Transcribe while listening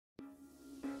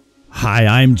Hi,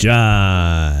 I'm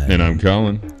John. And I'm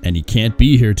Colin. And he can't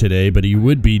be here today, but he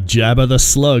would be Jabba the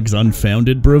Slug's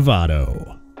unfounded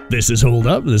bravado. This is Hold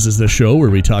Up. This is the show where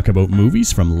we talk about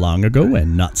movies from long ago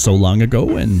and not so long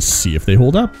ago and see if they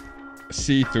hold up.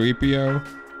 C-3PO,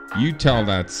 you tell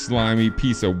that slimy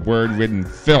piece of word-ridden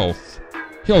filth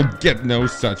he'll get no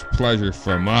such pleasure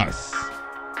from us.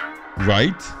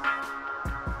 Right?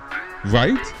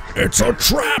 Right? It's a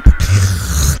trap!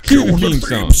 Cue the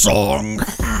theme song.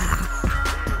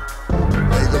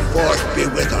 May the Force be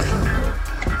with us.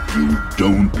 You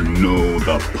don't know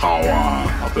the power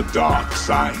of the dark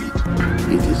side.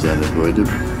 It is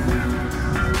unavoidable.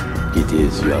 It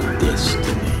is your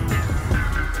destiny.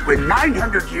 When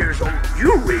 900 years old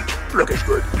you reach, look as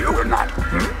good you will not.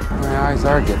 My eyes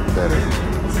are getting better.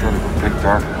 Instead of a big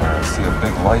dark hole, I see a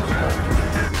big light hole.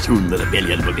 Soon the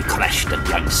rebellion will be crushed and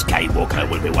young Skywalker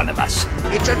will be one of us.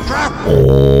 It's a trap.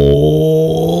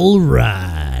 All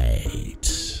right.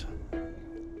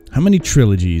 How many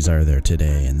trilogies are there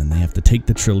today? And then they have to take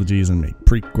the trilogies and make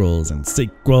prequels and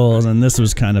sequels. And this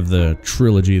was kind of the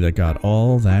trilogy that got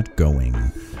all that going.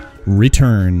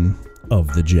 Return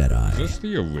of the Jedi. Is this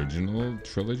the original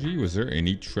trilogy? Was there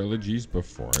any trilogies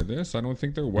before this? I don't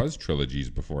think there was trilogies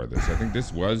before this. I think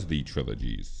this was the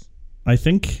trilogies. I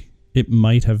think it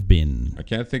might have been. I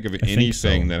can't think of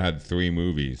anything that had 3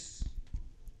 movies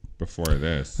before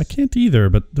this. I can't either,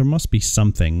 but there must be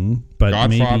something. But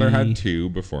Godfather maybe... had 2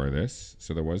 before this,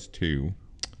 so there was 2.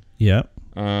 Yeah.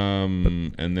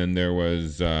 And then there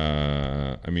was,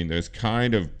 there's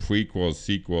kind of prequels,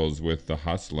 sequels with The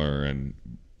Hustler and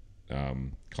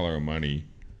Color of Money.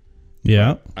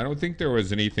 Yeah. But I don't think there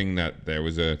was anything that there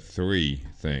was a 3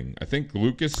 thing. I think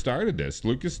Lucas started this.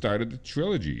 Lucas started the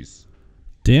trilogies.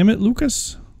 Damn it,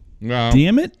 Lucas. Well,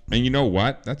 damn it. And you know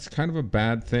what? That's kind of a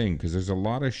bad thing because there's a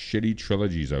lot of shitty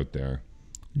trilogies out there.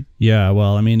 Yeah,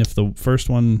 well, I mean, if the first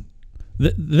one...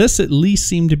 this at least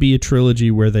seemed to be a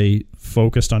trilogy where they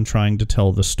focused on trying to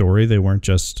tell the story. They weren't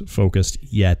just focused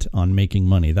yet on making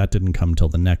money. That didn't come till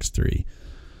the next 3.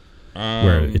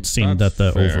 Where it seemed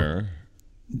that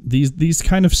these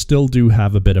kind of still do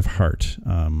have a bit of heart.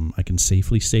 I can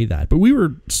safely say that. But we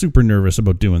were super nervous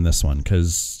about doing this one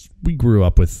because we grew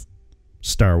up with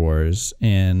Star Wars,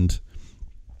 and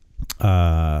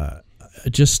I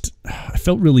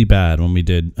felt really bad when we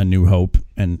did A New Hope,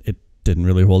 and it didn't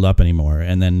really hold up anymore.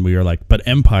 And then we were like, but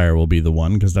Empire will be the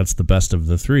one because that's the best of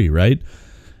the 3, right?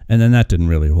 And then that didn't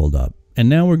really hold up. And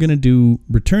now we're going to do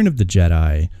Return of the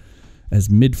Jedi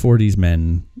as mid-40s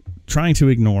men trying to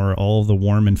ignore all the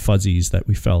warm and fuzzies that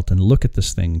we felt and look at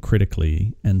this thing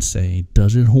critically and say,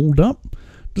 does it hold up?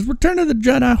 Does Return of the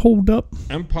Jedi hold up?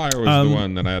 Empire was the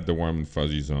one that I had the warm and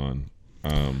fuzzies on.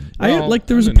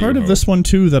 There was a part of this one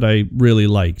too that I really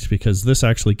liked because this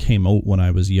actually came out when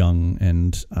I was young,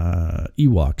 and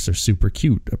Ewoks are super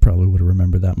cute. I probably would have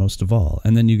remembered that most of all.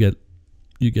 And then you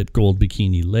get gold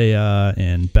bikini Leia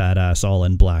and badass all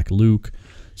in black Luke.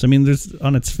 So I mean, there's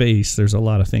on its face, there's a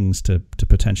lot of things to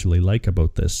potentially like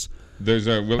about this. There's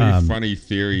a really funny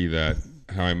theory that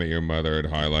How I Met Your Mother had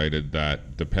highlighted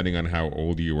that depending on how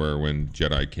old you were when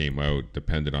Jedi came out,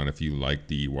 depended on if you liked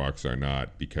the Ewoks or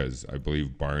not, because I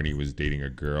believe Barney was dating a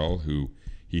girl who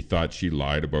he thought she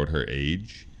lied about her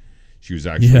age. She was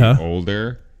actually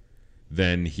older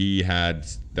than he had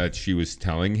that she was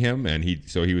telling him, and he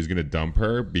was going to dump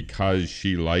her because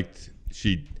she liked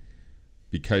the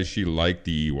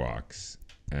Ewoks.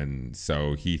 And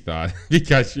so he thought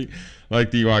because she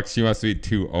liked the Ewoks, she must be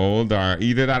too old, or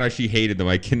either that or she hated them.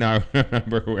 I cannot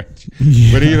remember which.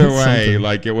 Yeah, but either way,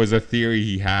 like it was a theory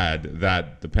he had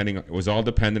that it was all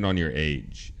dependent on your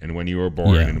age and when you were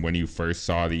born and when you first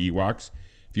saw the Ewoks.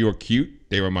 If you were cute,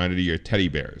 they reminded you of your teddy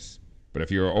bears. But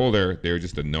if you were older, they were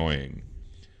just annoying.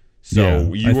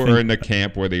 So you were in the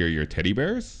camp where they were your teddy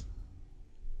bears?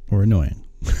 Or annoying.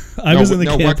 I was in the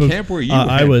camp. What camp were you?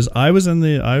 I was in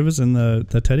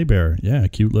the teddy bear. Yeah,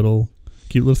 cute little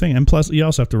thing. And plus, you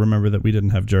also have to remember that we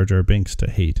didn't have Jar Jar Binks to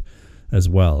hate as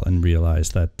well, and realize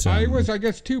that I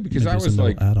guess too, because I was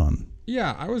like add-on.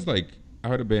 Yeah, I would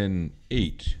have been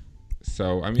 8.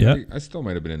 So I mean, I still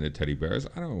might have been into teddy bears.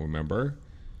 I don't remember.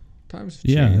 Times have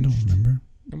changed. Yeah, I don't remember.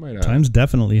 I might have. Times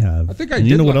definitely have. I think I did.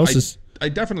 You know what else is? I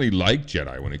definitely liked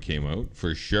Jedi when it came out,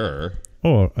 for sure.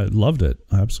 Oh, I loved it.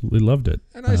 I absolutely loved it.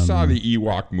 And I saw the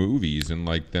Ewok movies and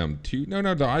liked them too. No,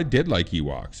 I did like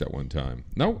Ewoks at one time.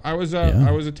 No, I was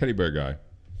a teddy bear guy.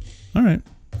 All right,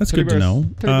 that's teddy good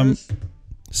bears, to know.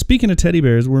 Speaking of teddy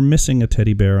bears, we're missing a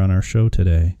teddy bear on our show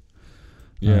today.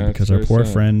 Yeah, because our poor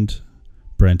friend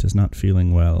Brent is not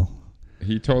feeling well.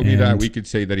 He told me that we could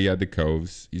say that he had the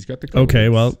coves. He's got the coves. Okay,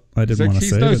 well, I didn't want to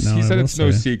say it. He said it's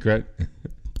no secret.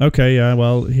 Okay, yeah,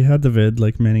 well, he had the vid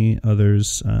like many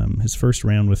others, his first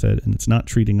round with it, and it's not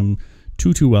treating him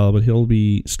too well, but he'll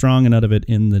be strong and out of it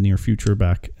in the near future,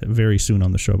 back very soon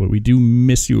on the show. But we do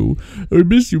miss you. I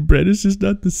miss you, Brett. It's just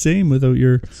not the same without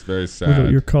your, it's very sad.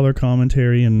 Without your color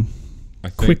commentary and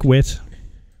quick wit.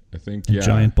 I think, and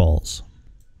giant balls.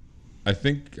 I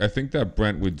think that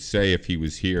Brent would say, if he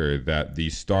was here, that the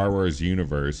Star Wars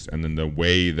universe and then the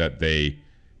way that they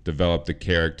develop the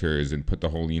characters and put the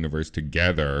whole universe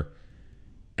together,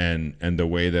 and the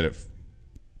way that it.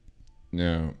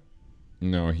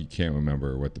 No, he can't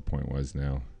remember what the point was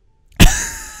now.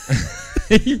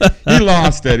 he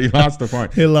lost it. He lost the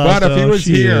point. But if he was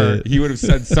here, he would have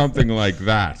said something like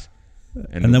that.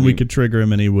 And then we could trigger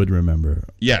him and he would remember.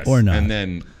 Yes. Or not. And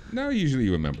then, no, usually he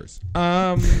remembers.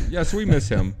 So we miss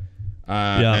him.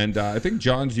 And I think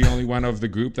John's the only one of the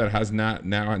group that has not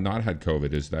had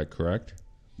COVID. Is that correct?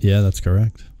 Yeah, that's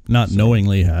correct. Not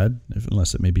knowingly had,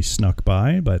 unless it maybe snuck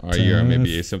by. But you're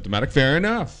maybe asymptomatic. Fair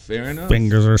enough.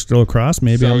 Fingers are still crossed.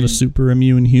 Maybe I'm the super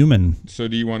immune human. So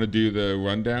do you want to do the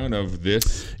rundown of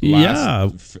this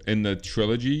last in the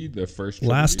trilogy, the first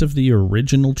trilogy? Last of the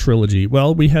original trilogy.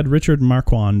 Well, we had Richard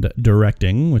Marquand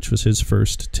directing, which was his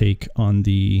first take on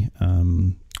the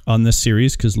on this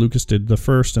series, because Lucas did the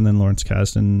first and then Lawrence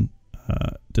Kasdan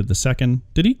did the second.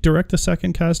 Did he direct the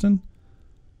second, Kasdan?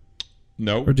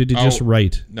 No. Or did he just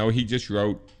write? No, he just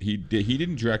wrote. He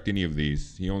didn't direct any of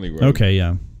these. He only wrote. Okay,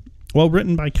 yeah. Well,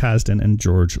 written by Kasdan and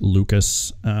George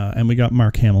Lucas. And we got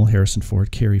Mark Hamill, Harrison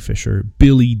Ford, Carrie Fisher,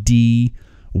 Billy D.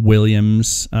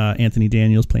 Williams, Anthony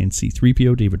Daniels playing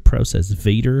C-3PO, David Prowse as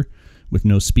Vader with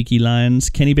no speaky lines,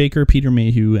 Kenny Baker, Peter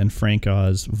Mayhew, and Frank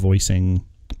Oz voicing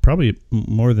probably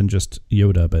more than just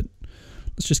Yoda, but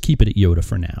let's just keep it at Yoda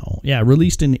for now. Yeah,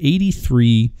 released in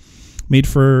 1983. Made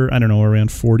for, I don't know,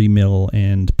 around 40 mil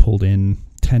and pulled in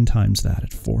 10 times that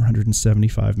at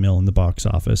 475 mil in the box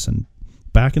office. And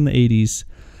back in the 80s,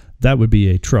 that would be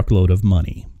a truckload of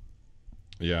money.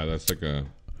 Yeah, that's like $1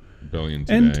 billion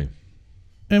today.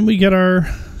 And we get our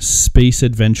space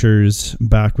adventures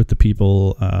back with the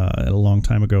people a long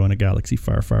time ago in a galaxy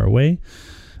far, far away.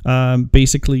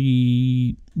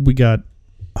 Basically, we got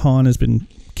Han has been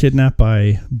kidnapped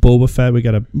by Boba Fett. We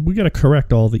gotta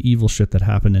correct all the evil shit that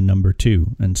happened in number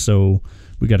 2, and so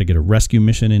we got to get a rescue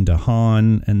mission into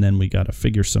Han, and then we got to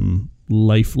figure some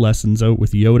life lessons out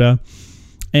with Yoda,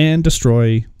 and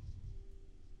destroy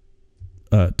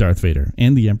Darth Vader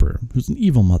and the Emperor, who's an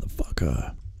evil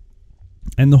motherfucker.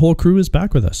 And the whole crew is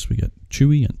back with us. We got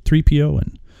Chewie and 3PO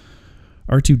and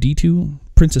R2-D2,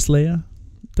 Princess Leia.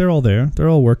 They're all there. They're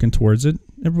all working towards it.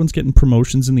 Everyone's getting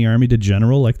promotions in the army to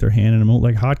general, like they're handing them out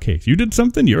like hotcakes. You did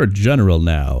something, you're a general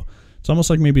now. It's almost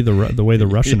like maybe the way the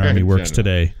Russian army works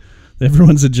today.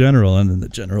 Everyone's a general, and then the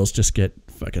generals just get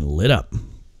fucking lit up.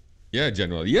 Yeah,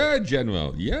 general. Yeah,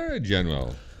 general. Yeah,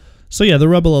 general. So yeah, the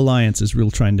Rebel Alliance is real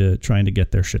trying to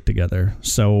get their shit together.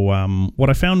 So what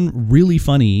I found really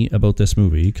funny about this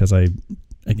movie, because I,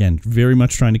 again, very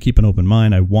much trying to keep an open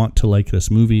mind. I want to like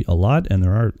this movie a lot, and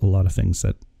there are a lot of things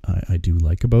that I do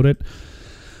like about it.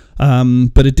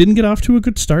 But it didn't get off to a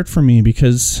good start for me,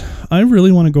 because I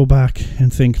really want to go back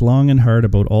and think long and hard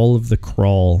about all of the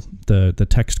crawl, the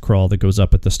text crawl that goes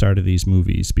up at the start of these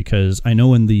movies, because I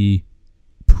know in the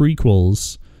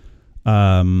prequels,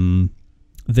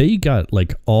 they got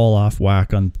like all off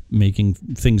whack on making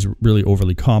things really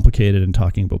overly complicated and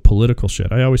talking about political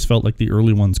shit. I always felt like the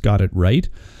early ones got it right,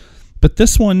 but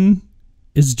this one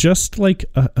is just like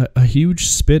a huge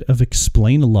spit of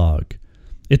explain-a-log.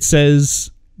 It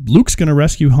says Luke's going to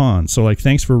rescue Han. So like,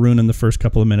 thanks for ruining the first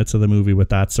couple of minutes of the movie with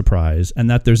that surprise. And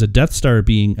that there's a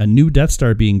new Death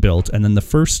Star being built. And then the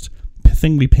first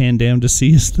thing we pan down to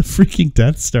see is the freaking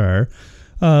Death Star.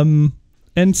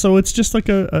 And so it's just like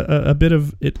a bit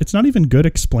of, it's not even good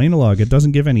explain-a-log. It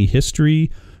doesn't give any history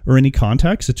or any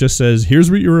context. It just says, here's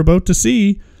what you're about to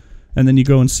see. And then you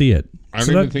go and see it. I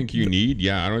don't think you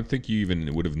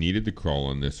even would have needed the crawl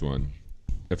on this one.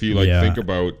 If you think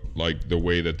about like the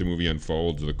way that the movie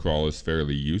unfolds, the crawl is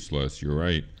fairly useless. You're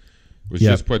right. It was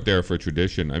just put there for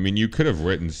tradition. I mean, you could have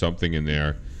written something in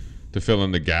there to fill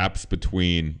in the gaps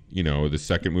between, the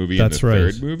second movie and the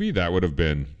third movie. That would have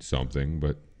been something,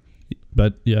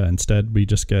 But yeah, instead we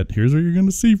just get, here's what you're going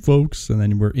to see, folks, and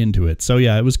then we're into it. So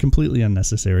yeah, it was completely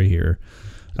unnecessary here.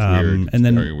 Weird. And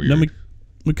then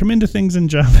we come into things in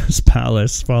Jabba's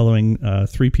palace following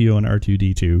 3PO and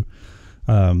R2-D2.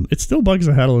 It still bugs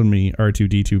the hell out of me,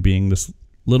 R2-D2 being this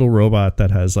little robot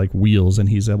that has like wheels, and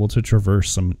he's able to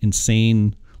traverse some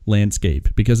insane landscape,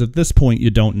 because at this point you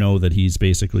don't know that he's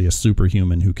basically a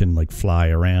superhuman who can like fly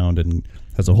around and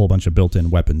has a whole bunch of built-in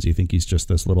weapons. You think he's just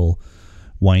this little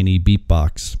whiny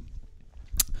beatbox.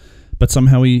 But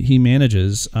somehow he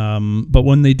manages. But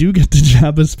when they do get to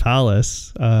Jabba's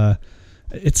palace,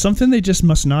 it's something they just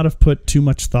must not have put too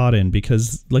much thought in,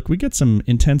 because like we get some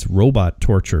intense robot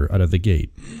torture out of the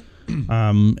gate.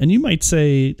 And you might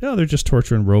say, oh, they're just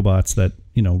torturing robots that,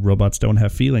 robots don't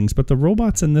have feelings. But the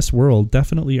robots in this world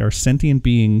definitely are sentient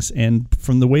beings. And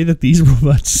from the way that these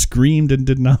robots screamed and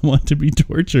did not want to be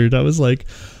tortured, I was like,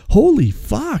 holy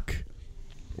fuck.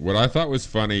 What I thought was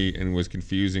funny and was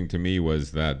confusing to me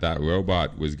was that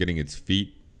robot was getting its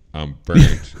feet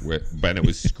burnt, but it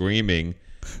was screaming.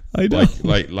 I know.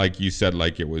 Like you said,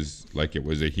 like it was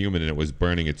a human and it was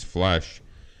burning its flesh.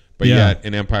 But yet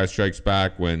in Empire Strikes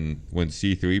Back, when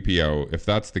C-3PO, if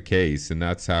that's the case and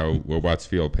that's how robots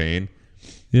feel pain,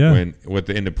 in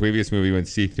the previous movie when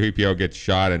C-3PO gets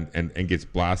shot and gets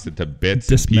blasted to bits,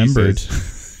 dismembered. And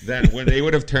pieces, then when they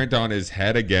would have turned on his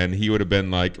head again, he would have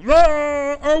been like,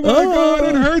 oh my God,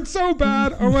 it hurts so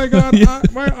bad. Oh my God,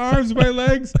 my arms, my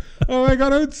legs. Oh my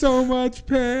God, it's so much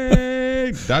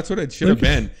pain. That's what it should have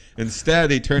been.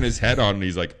 Instead, they turn his head on and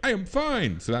he's like, I am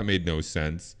fine. So that made no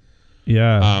sense.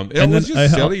 Yeah. It was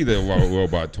just silly, the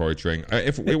robot torturing.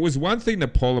 If it was one thing to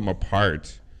pull them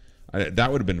apart,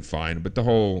 that would have been fine. But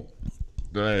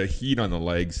the heat on the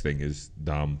legs thing is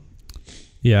dumb.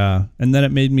 Yeah, and then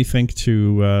it made me think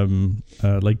to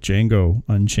like Django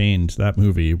Unchained, that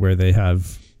movie where they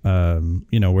have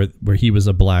where he was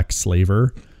a black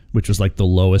slaver, which was like the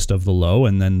lowest of the low,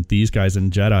 and then these guys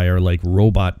in Jedi are like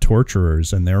robot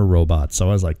torturers and they're robots. So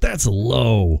I was like, that's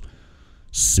low,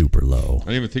 super low. I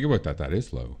didn't even think about that. That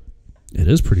is low. It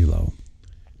is pretty low.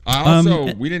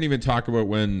 We didn't even talk about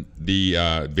when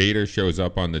the Vader shows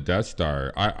up on the Death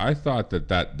Star. I thought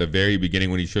that the very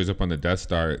beginning when he shows up on the Death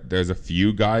Star, there's a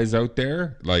few guys out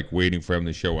there like waiting for him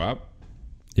to show up.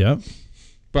 Yep.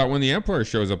 But when the Emperor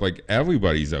shows up, like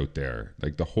everybody's out there.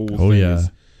 Like the whole thing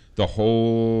is, the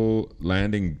whole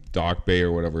landing dock bay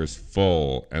or whatever is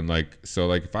full. And like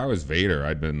if I was Vader,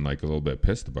 I'd been like a little bit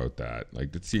pissed about that.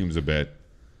 Like it seems a bit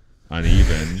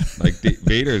uneven. Like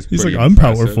Vader's he's pretty like, I'm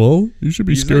impressive. Powerful. You should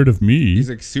be scared of me. He's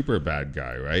like super bad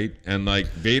guy, right? And like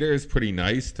Vader is pretty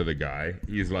nice to the guy.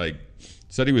 He's like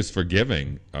said he was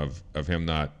forgiving of him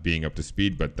not being up to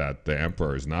speed, but that the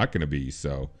Emperor is not going to be.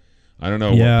 So I don't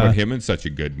know what put him in such a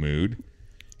good mood.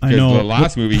 I know. The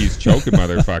last movie he's choking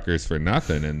motherfuckers for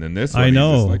nothing, and then this one he's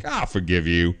just like, I'll forgive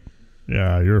you.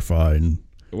 Yeah, you're fine.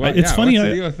 Well, it's funny. What's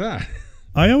the deal with that?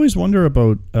 I always wonder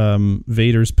about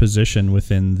Vader's position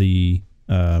within the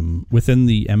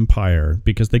Empire,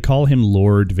 because they call him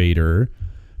Lord Vader,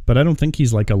 but I don't think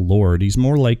he's like a lord. He's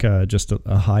more like just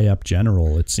a high up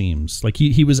general. It seems like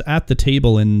he was at the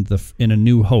table in A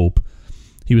New Hope.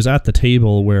 He was at the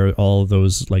table where all of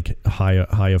those like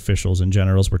high officials and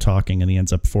generals were talking, and he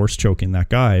ends up force choking that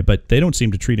guy. But they don't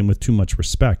seem to treat him with too much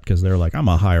respect, because they're like, I'm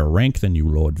a higher rank than you,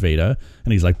 Lord Vader,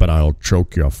 and he's like, but I'll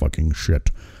choke your fucking shit.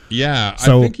 Yeah,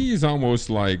 so, I think he's almost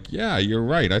like, yeah, you're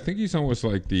right. I think he's almost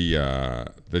like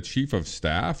the chief of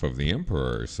staff of the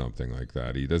Emperor or something like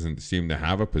that. He doesn't seem to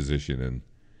have a position, and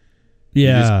he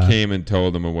just came and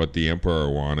told him what the Emperor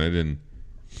wanted,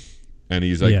 and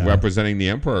he's like representing the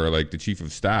Emperor like the chief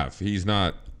of staff. He's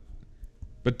not.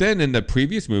 But then in the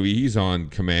previous movie, he's on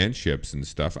command ships and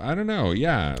stuff. I don't know.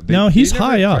 Yeah. He's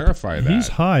high up. He's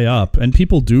high up, and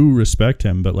people do respect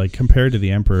him. But like compared to the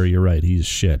Emperor, you're right. He's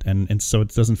shit, and so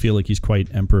it doesn't feel like he's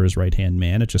quite Emperor's right hand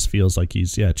man. It just feels like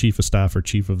he's chief of staff or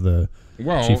chief of the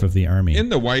army. In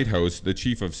the White House, the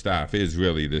chief of staff is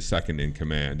really the second in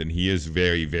command, and he is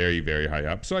very, very, very high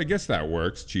up. So I guess that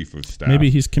works. Chief of staff.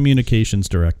 Maybe he's communications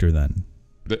director then.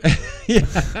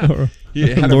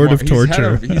 Lord of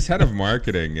Torture. He's head of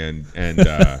marketing and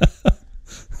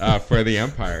for the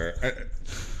Empire.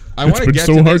 It's been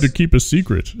so hard to keep a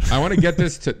secret. I want to get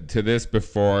this to this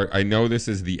before. I know this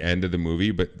is the end of the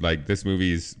movie, but like this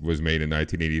movie was made in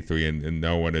 1983, and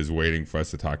no one is waiting for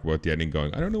us to talk about the ending.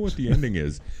 Going, I don't know what the ending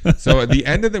is. So at the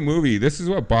end of the movie, this is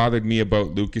what bothered me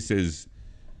about Lucas's.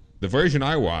 The version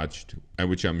I watched,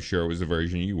 which I'm sure was the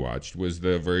version you watched, was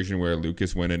the version where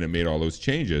Lucas went in and made all those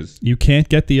changes. You can't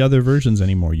get the other versions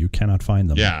anymore. You cannot find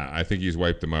them. Yeah, I think he's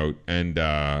wiped them out. And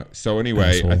so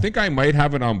anyway, Asshole. I think I might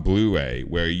have it on Blu-ray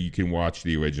where you can watch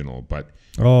the original. But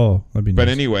that'd be nice. But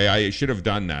anyway, I should have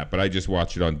done that, but I just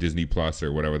watched it on Disney Plus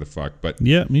or whatever the fuck. But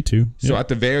yeah, me too. So at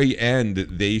the very end,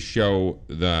 they show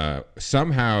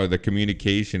somehow the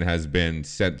communication has been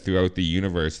sent throughout the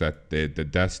universe that the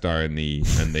Death Star and the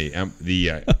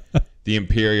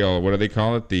Imperial, what do they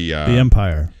call it? The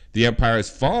Empire. The Empire has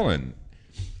fallen,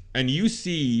 and you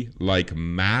see like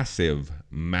massive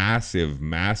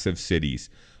cities,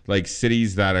 like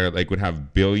cities that are like would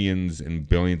have billions and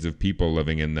billions of people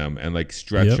living in them, and like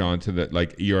stretch onto the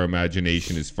like your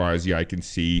imagination as far as the eye can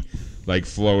see, like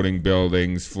floating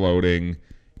buildings, floating,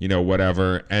 you know,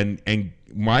 whatever. And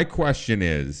my question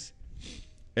is,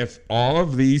 if all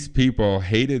of these people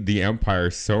hated the Empire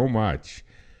so much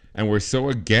and were so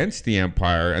against the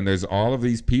Empire, and there's all of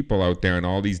these people out there in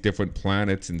all these different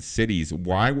planets and cities,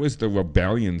 why was the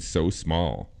rebellion so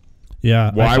small?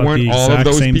 Yeah. Why weren't all of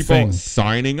those people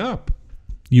signing up?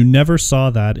 You never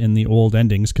saw that in the old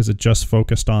endings because it just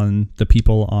focused on the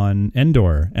people on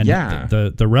Endor and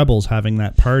the rebels having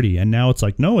that party. And now it's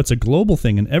like, no, it's a global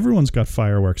thing and everyone's got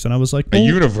fireworks. And I was like, a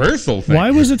universal thing. Why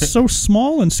was it so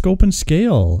small in scope and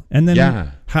scale? And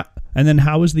then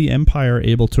how is the Empire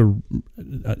able to,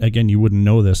 again, you wouldn't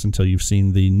know this until you've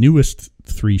seen the newest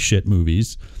 3 shit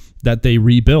movies that they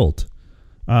rebuilt.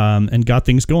 And got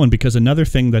things going, because another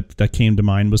thing that came to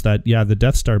mind was that, the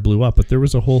Death Star blew up, but there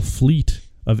was a whole fleet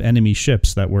of enemy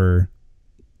ships that were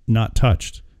not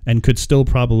touched and could still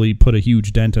probably put a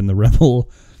huge dent in the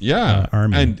rebel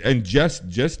army. And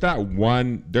just that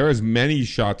one, there was many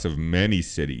shots of many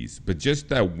cities, but just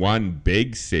that one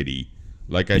big city,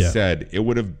 like I said, it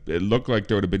looked like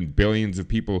there would have been billions of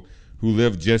people who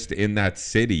lived just in that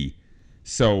city.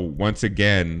 So once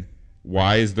again,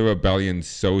 why is the rebellion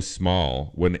so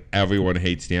small when everyone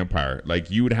hates the Empire?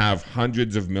 Like, you would have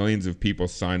hundreds of millions of people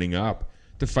signing up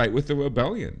to fight with the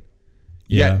rebellion.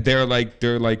 Yeah, they're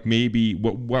like maybe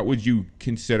what would you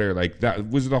consider, like, that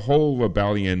was the whole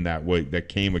rebellion that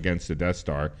came against the Death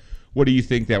Star? What do you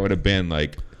think that would have been,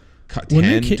 like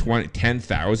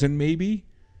 10,000 maybe?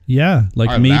 Yeah,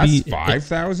 like maybe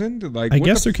 5,000. Like, I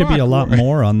guess there could be a lot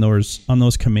more on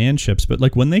those command ships, but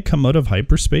like when they come out of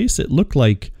hyperspace, it looked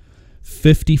like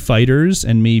 50 fighters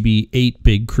and maybe 8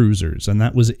 big cruisers, and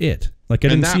that was it. Like, I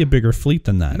didn't see a bigger fleet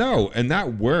than that. No, and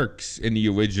that works in the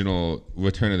original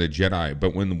Return of the Jedi,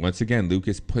 but when once again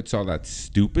Lucas puts all that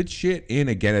stupid shit in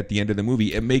again at the end of the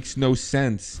movie, it makes no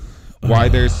sense why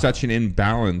there's such an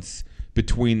imbalance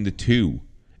between the two,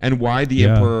 and why the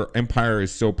Empire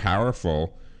is so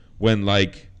powerful when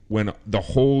the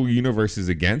whole universe is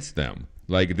against them.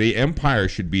 Like, the Empire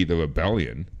should be the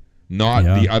rebellion, not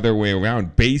the other way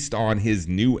around, based on his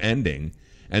new ending.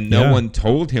 And no one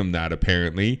told him that,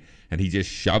 apparently, and he just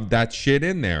shoved that shit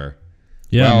in there.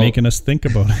 Yeah, making us think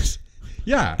about it.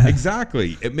 Yeah,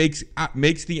 exactly. It makes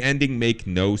the ending make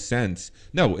no sense.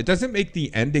 No, it doesn't make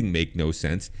the ending make no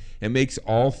sense. It makes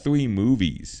all 3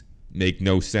 movies make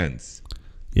no sense.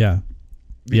 Yeah.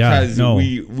 Because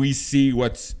we see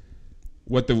what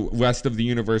the rest of the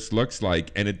universe looks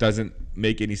like, and it doesn't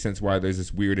make any sense why there's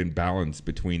this weird imbalance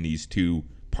between these two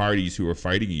parties who are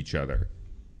fighting each other.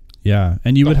 Yeah,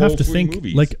 and you would have to think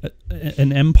movies. Like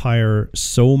an empire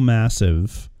so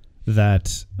massive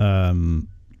that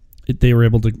they were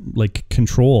able to like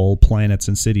control planets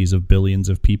and cities of billions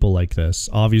of people like this,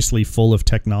 obviously full of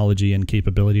technology and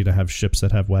capability to have ships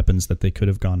that have weapons that they could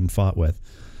have gone and fought with.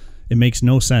 It makes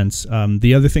no sense.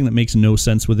 The other thing that makes no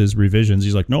sense with his revisions,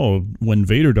 he's like, no, when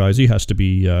Vader dies, he has to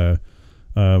be,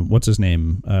 what's his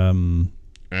name?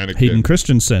 Hayden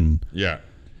Christensen. Yeah.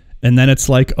 And then it's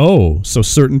like, oh, so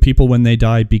certain people when they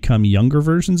die become younger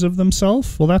versions of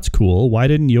themselves? Well, that's cool. Why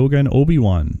didn't Yoda and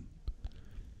Obi-Wan?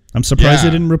 I'm surprised they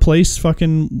didn't replace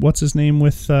fucking what's his name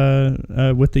with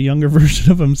the younger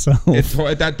version of himself.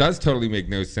 That does totally make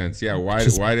no sense. Yeah, why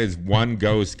does one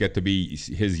ghost get to be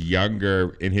his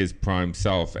younger in his prime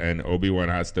self, and Obi-Wan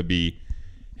has to be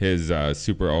his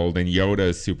super old, and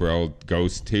Yoda's super old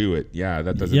ghost too?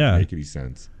 That doesn't make any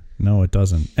sense. No, it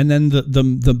doesn't. And then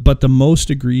the most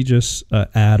egregious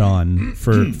add-on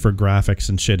for graphics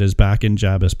and shit is back in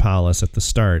Jabba's palace at the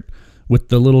start with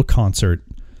the little concert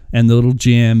and the little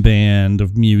jam band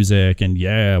of music, and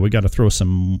we got to throw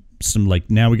some like,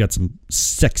 now we got some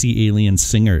sexy alien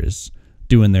singers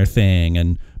doing their thing,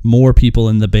 and more people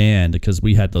in the band because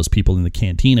we had those people in the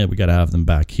cantina. We got to have them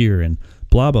back here, and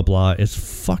blah blah blah.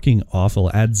 It's fucking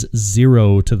awful. Adds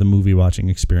zero to the movie watching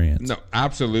experience. No,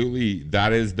 absolutely.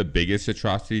 That is the biggest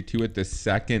atrocity to it. The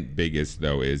second biggest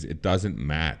though is it doesn't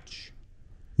match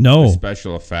the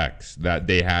special effects that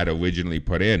they had originally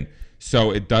put in.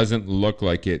 So it doesn't look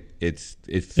like it fits.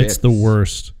 It's the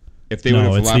worst. If they would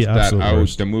have left that out,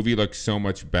 the movie looks so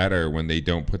much better when they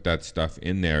don't put that stuff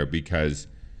in there, because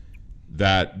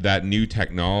that new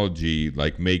technology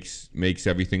like makes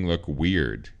everything look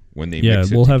weird when they mix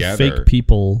it we'll together. Have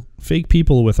fake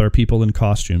people with our people in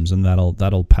costumes, and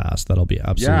that'll pass. That'll be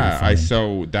absolutely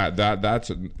fine.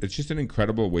 That's it's just an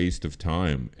incredible waste of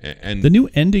time. And the new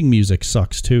ending music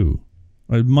sucks too.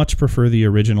 I much prefer the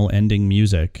original ending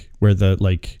music where the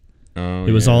like Oh,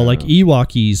 it was all like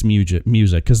Ewokies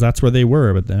music because that's where they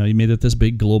were. But then he made it this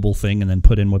big global thing and then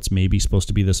put in what's maybe supposed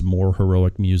to be this more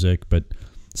heroic music, but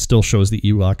still shows the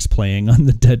Ewoks playing on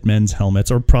the dead men's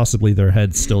helmets, or possibly their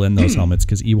heads still in those helmets,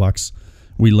 because Ewoks,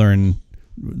 we learn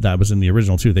that was in the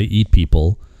original too. They eat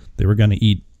people. They were going to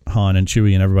eat Han and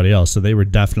Chewie and everybody else, so they were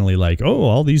definitely like, oh,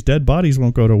 all these dead bodies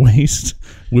won't go to waste.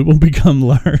 We will become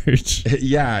large.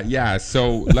 Yeah.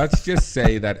 So let's just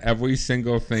say that every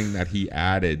single thing that he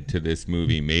added to this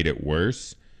movie made it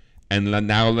worse. And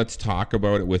now let's talk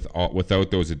about it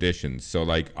without those additions. So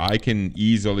like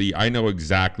I know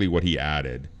exactly what he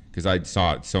added because I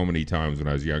saw it so many times when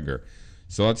I was younger.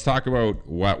 So let's talk about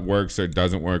what works or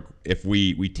doesn't work if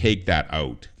we take that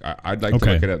out. I'd like to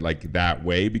look at it like that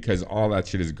way, because all that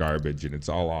shit is garbage and it's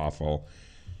all awful.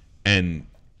 And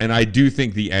I do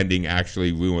think the ending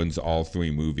actually ruins all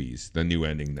three movies, the new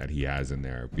ending that he has in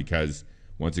there, because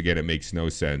once again, it makes no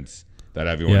sense that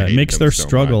everyone hated it makes them their so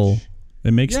struggle. much.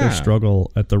 It makes their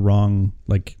struggle at the wrong,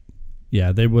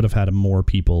 they would have had more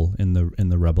people in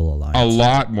the Rebel Alliance. A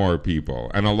lot more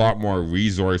people and a lot more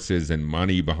resources and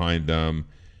money behind them.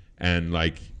 And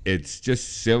it's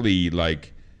just silly.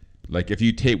 Like if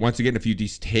you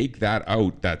just take that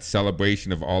out, that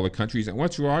celebration of all the countries, and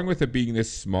what's wrong with it being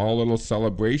this small little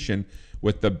celebration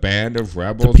with the band of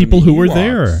rebels, the people and the who were Ewoks?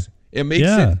 there.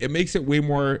 It makes it way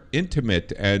more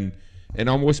intimate and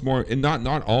almost more, and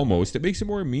not almost, it makes it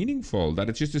more meaningful that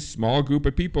it's just a small group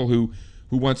of people who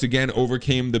once again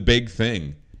overcame the big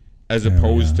thing, as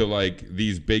opposed to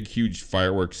these big huge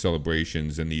fireworks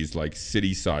celebrations and these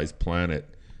city-sized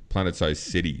planet-sized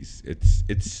cities.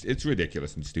 It's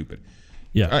ridiculous and stupid.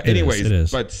 Yeah. Anyways, it is.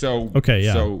 But so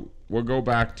we'll go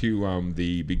back to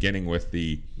the beginning with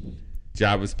the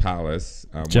Jabba's palace.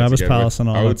 Jabba's palace and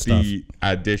all that stuff. The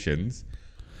additions.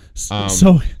 So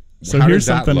how here's does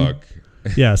that something. Look?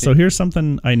 Yeah. So here's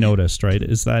something I noticed. Right,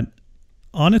 is that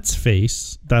on its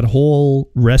face, that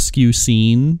whole rescue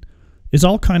scene is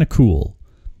all kind of cool.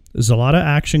 There's a lot of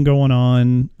action going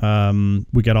on.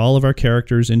 We got all of our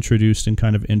characters introduced in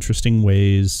kind of interesting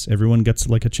ways. Everyone gets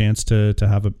a chance to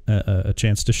have a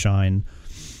chance to shine.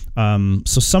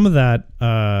 So some of that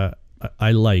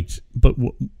I liked, but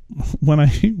when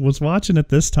I was watching it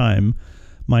this time,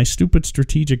 my stupid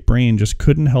strategic brain just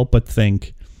couldn't help but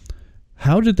think,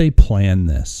 how did they plan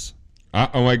this?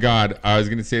 Oh my God, I was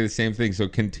going to say the same thing. So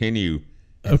continue.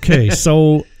 Okay,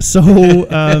 so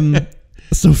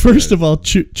first of all,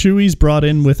 Chewie's brought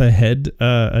in with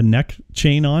a neck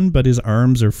chain on, but his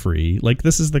arms are free.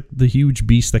 This is the huge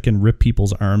beast that can rip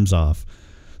people's arms off.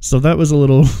 So that was a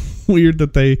little weird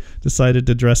that they decided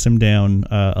to dress him down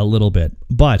a little bit.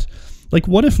 But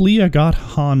what if Leia got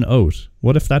Han out?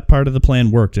 What if that part of the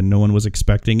plan worked and no one was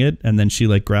expecting it, and then she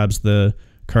grabs the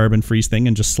carbon freeze thing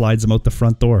and just slides them out the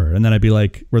front door? And then I'd be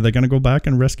like, were they going to go back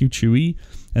and rescue Chewie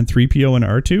and 3PO and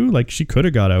R2? She could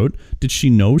have got out. Did she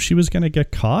know she was going to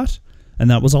get caught? And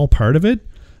that was all part of it?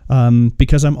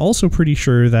 Because I'm also pretty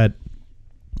sure that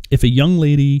if a young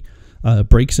lady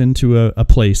breaks into a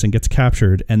place and gets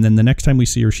captured, and then the next time we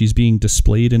see her, she's being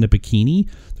displayed in a bikini,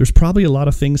 there's probably a lot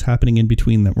of things happening in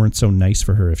between that weren't so nice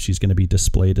for her if she's going to be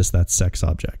displayed as that sex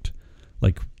object.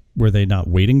 Were they not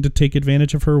waiting to take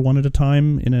advantage of her one at a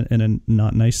time in a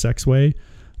not nice sex way?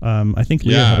 I think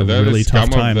Leia had a really tough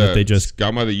time that they just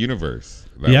scum of the universe.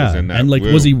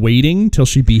 Was he waiting till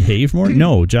she behaved more?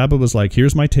 No, Jabba was like,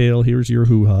 "Here's my tail, here's your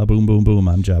hoo-ha, boom, boom, boom.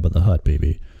 I'm Jabba the Hutt,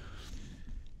 baby."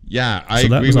 Yeah, I agree. So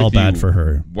that was all bad for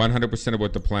her. 100%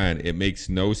 about the plan. It makes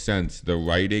no sense. The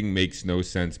writing makes no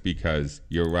sense because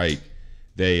you're right.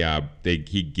 Luke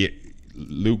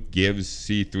gives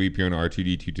C-3PO and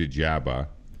R2-D2 to Jabba.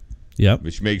 Yep.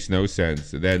 Which makes no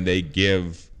sense. Then they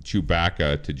give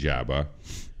Chewbacca to Jabba,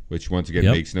 which once again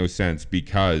makes no sense,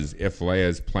 because if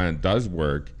Leia's plan does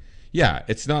work,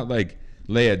 it's not like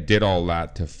Leia did all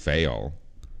that to fail.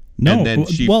 No. And then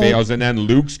she fails, and then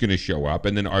Luke's going to show up,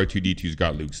 and then R2-D2's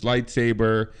got Luke's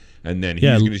lightsaber, and then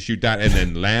he's going to shoot that, and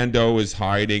then Lando is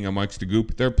hiding amongst the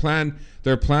group. Their plan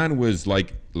was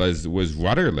was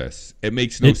rudderless. It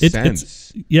makes no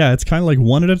sense. It's kind of like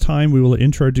one at a time. We will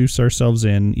introduce ourselves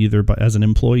in either as an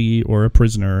employee or a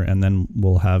prisoner, and then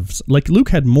we'll have Luke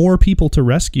had more people to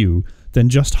rescue than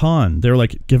just Han. They're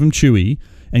like, give him Chewie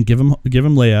and give him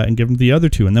Leia and give him the other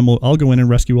two, and then I'll go in and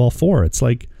rescue all four. It's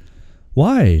like,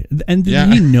 why? And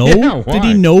did he know? Did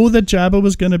he know that Jabba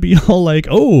was going to be all like,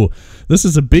 oh, this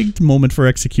is a big moment for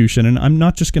execution, and I'm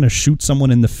not just going to shoot someone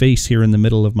in the face here in the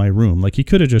middle of my room? He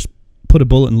could have just put a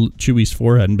bullet in Chewie's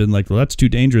forehead and been like, well, that's too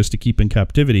dangerous to keep in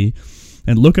captivity.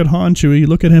 And look at Han, Chewie,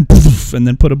 look at him, poof, and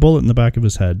then put a bullet in the back of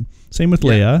his head. Same with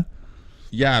Leia.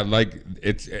 Yeah,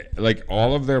 it's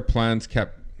all of their plans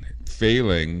kept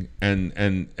failing, and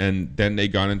then they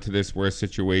got into this worse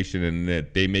situation, and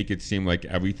that they make it seem like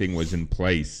everything was in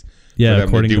place for them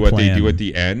according to do to what plan. they do at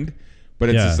the end. But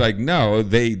it's just like, no,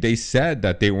 they said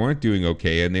that they weren't doing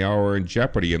okay, and they all were in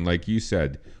jeopardy. And like you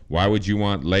said, why would you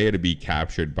want Leia to be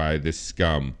captured by this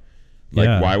scum?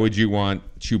 Like, why would you want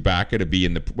Chewbacca to be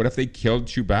in the... What if they killed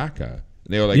Chewbacca?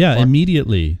 And they were like,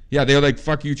 immediately. Yeah, they were like,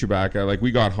 fuck you, Chewbacca. Like, we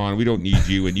got Han. We don't need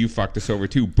you, and you fucked us over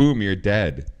too. Boom, you're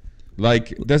dead.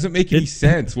 Like, it doesn't make any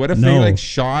sense. What if they, like,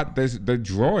 shot the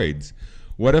droids?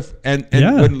 What if... And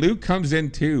when Luke comes in,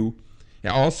 too... It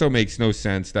also makes no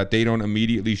sense that they don't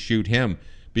immediately shoot him,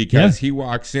 because he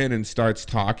walks in and starts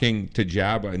talking to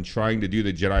Jabba and trying to do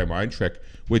the Jedi mind trick,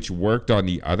 which worked on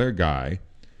the other guy.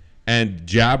 And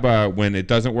Jabba, when it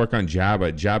doesn't work on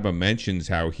Jabba, Jabba mentions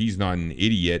how he's not an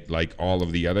idiot like all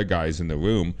of the other guys in the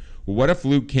room. Well, what if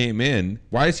Luke came in?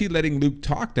 Why is he letting Luke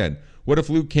talk then? What if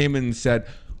Luke came in and said,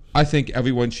 I think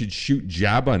everyone should shoot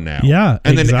Jabba now. Yeah,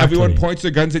 and then everyone points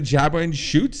their guns at Jabba and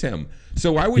shoots him.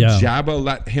 So why would Jabba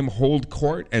let him hold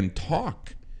court and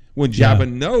talk when Jabba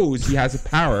knows he has a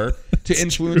power to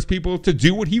influence people to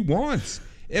do what he wants?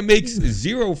 It makes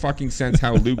zero fucking sense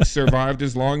how Luke survived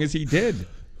as long as he did.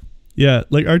 Yeah,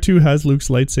 like R2 has Luke's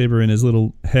lightsaber in his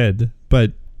little head,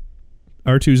 but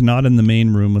R2's not in the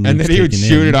main room when Luke's then he would taken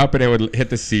shoot in. it up and it would hit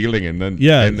the ceiling and then hit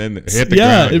the ground.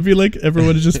 Yeah, it'd be like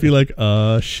everyone would just be like,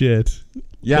 shit.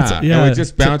 Yeah, it would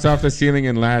just bounce off the ceiling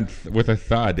and land with a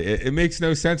thud. It makes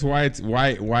no sense why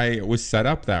it was set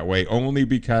up that way. Only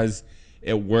because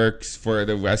it works for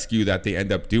the rescue that they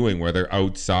end up doing, where they're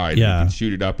outside and you can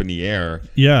shoot it up in the air.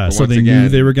 Yeah, but so they knew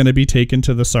they were going to be taken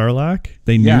to the Sarlacc.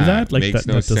 They knew that. Like makes that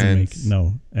no doesn't sense. make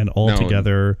and all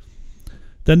together.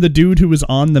 Then the dude who was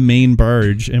on the main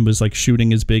barge and was like shooting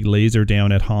his big laser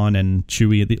down at Han and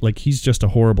Chewie, like he's just a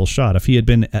horrible shot. If he had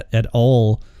been at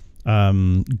all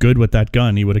good with that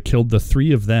gun, he would have killed the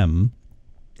three of them.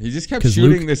 He just kept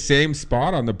shooting the same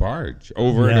spot on the barge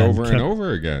over and over and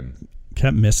over again.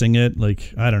 Kept missing it,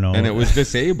 like I don't know. And it was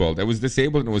disabled. It was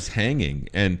disabled and it was hanging,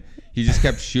 and he just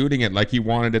kept shooting it like he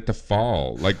wanted it to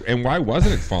fall. Like, and why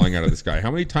wasn't it falling out of the sky?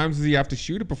 How many times does he have to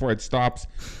shoot it before it stops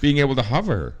being able to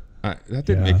hover? That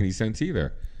didn't make any sense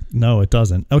either. No, it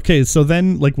doesn't. Okay, so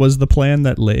then, like, was the plan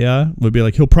that Leia would be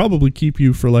like, he'll probably keep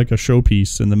you for, like, a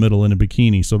showpiece in the middle in a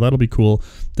bikini, so that'll be cool.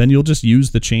 Then you'll just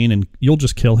use the chain and you'll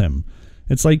just kill him.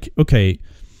 It's like, okay,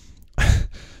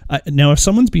 now if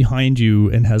someone's behind you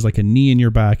and has, like, a knee in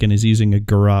your back and is using a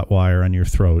garrote wire on your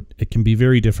throat, it can be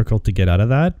very difficult to get out of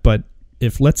that. But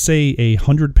if, let's say, a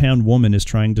 100-pound woman is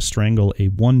trying to strangle a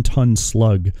 1-ton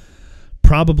slug,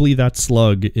 probably that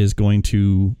slug is going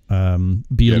to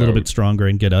be a little bit stronger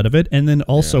and get out of it. And then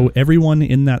also everyone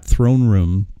in that throne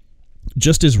room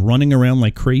just is running around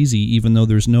like crazy, even though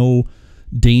there's no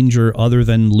danger other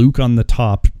than Luke on the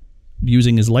top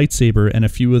using his lightsaber and a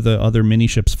few of the other mini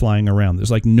ships flying around.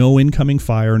 There's like no incoming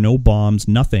fire, no bombs,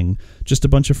 nothing. Just a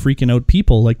bunch of freaking out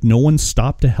people. Like no one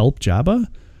stopped to help Jabba.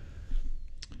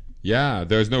 Yeah,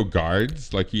 there's no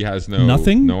guards. Like he has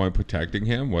no one protecting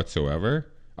him whatsoever.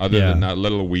 Other than that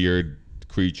little weird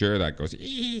creature that goes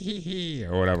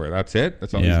or whatever. That's it.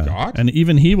 That's all he's got. And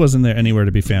even he wasn't there anywhere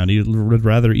to be found. He would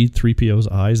rather eat 3PO's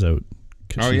eyes out.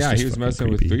 Oh yeah, he was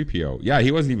messing with 3PO. Yeah,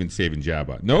 he wasn't even saving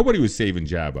Jabba. Nobody was saving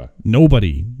Jabba.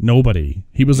 Nobody.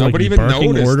 He was nobody like even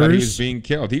barking noticed orders. that he was being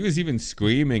killed. He was even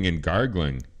screaming and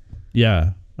gargling.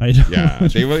 Yeah, I know. Yeah,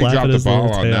 they really dropped the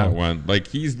ball on that one. Like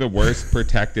he's the worst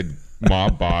protected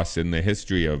mob boss in the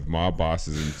history of mob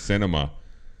bosses in cinema.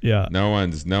 Yeah. No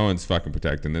one's fucking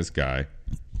protecting this guy.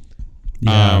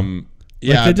 Yeah.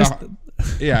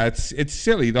 It's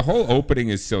silly. The whole opening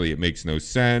is silly. It makes no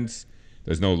sense.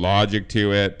 There's no logic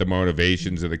to it. The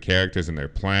motivations of the characters and their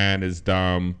plan is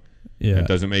dumb. Yeah. It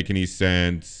doesn't make any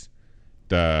sense.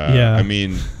 I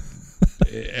mean,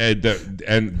 and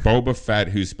Boba Fett,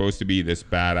 who's supposed to be this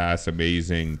badass,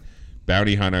 amazing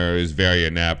bounty hunter, is very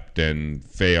inept and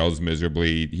fails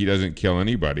miserably. He doesn't kill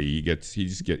anybody. He gets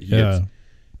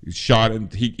shot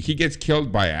and he gets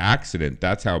killed by accident.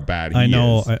 That's how bad he is. I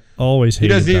know. I always hate. He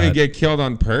doesn't even get killed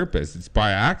on purpose. It's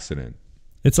by accident.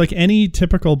 It's like any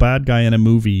typical bad guy in a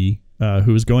movie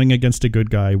who is going against a good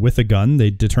guy with a gun.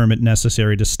 They determine it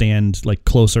necessary to stand like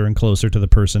closer and closer to the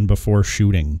person before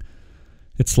shooting.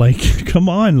 It's like, come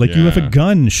on, like you have a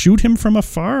gun, shoot him from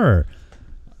afar.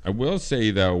 I will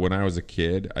say though, when I was a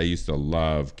kid, I used to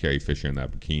love Carrie Fisher in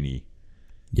that bikini.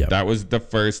 Yeah, that was the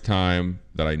first time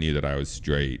that I knew that I was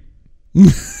straight.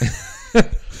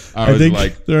 I think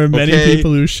like, there are many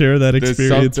people who share that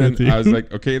experience with you. I was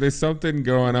like, okay, there's something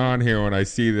going on here when I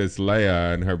see this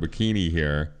Leia in her bikini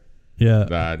here. Yeah.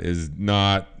 That is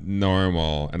not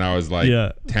normal. And I was like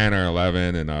 10 or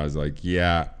 11, and I was like,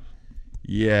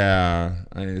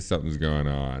 something's going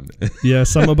on. Yeah,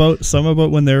 some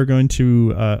about when they were going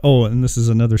to and this is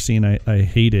another scene I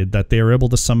hated, that they were able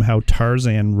to somehow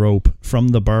Tarzan rope from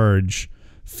the barge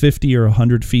 50 or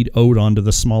 100 feet out onto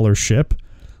the smaller ship.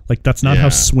 Like, that's not how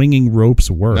swinging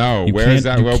ropes work. No, where's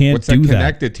that rope? What's that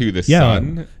connected to? The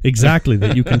sun? Exactly,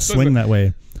 that you can swing that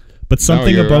way. But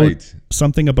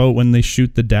something about when they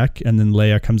shoot the deck and then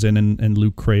Leia comes in and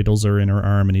Luke cradles her in her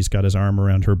arm and he's got his arm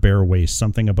around her bare waist.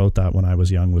 Something about that when I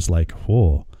was young was like,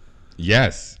 whoa.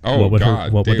 Yes. Oh, what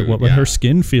would her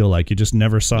skin feel like? You just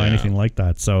never saw anything like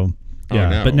that. So,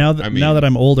 yeah. But now that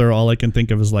I'm older, all I can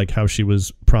think of is like how she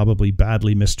was probably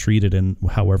badly mistreated in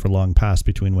however long passed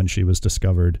between when she was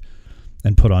discovered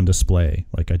and put on display.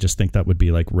 Like, I just think that would be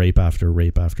like rape after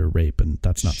rape after rape, and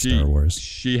that's not Star Wars.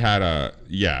 She had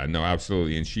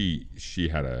absolutely. And she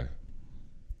had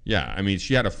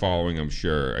she had a following, I'm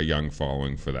sure, a young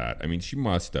following for that. I mean, she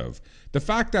must have. The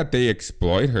fact that they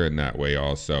exploit her in that way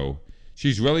also,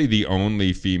 she's really the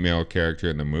only female character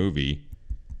in the movie.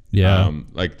 Yeah.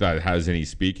 Like that has any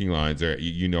speaking lines, or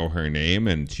you know her name,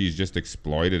 and she's just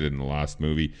exploited in the last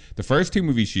movie. The first two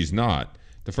movies, she's not.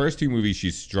 The first two movies,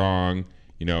 she's strong.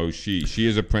 You know, she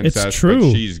is a princess. It's true.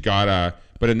 But she's got a.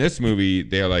 But in this movie,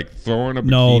 they're like throwing a bikini.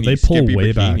 No, they pull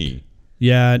way bikini. back.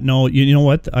 Yeah, no, you know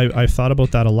what? I thought about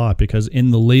that a lot, because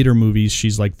in the later movies,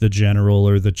 she's like the general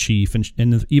or the chief,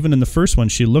 and even in the first one,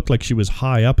 she looked like she was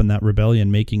high up in that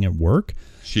rebellion, making it work.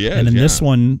 She is. And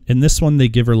in this one, they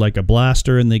give her like a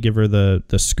blaster and they give her the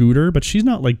scooter, but she's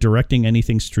not like directing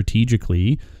anything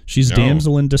strategically. She's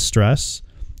damsel in distress.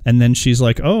 And then she's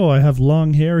like, oh, I have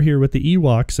long hair here with the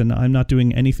Ewoks and I'm not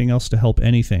doing anything else to help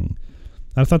anything.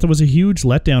 I thought that was a huge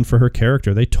letdown for her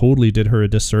character. They totally did her a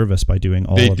disservice by doing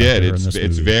all of that to her in this movie.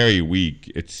 It's very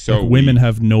weak. It's so weak. Women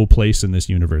have no place in this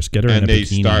universe. Get her in a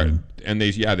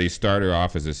bikini. They start her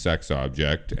off as a sex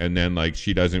object, and then like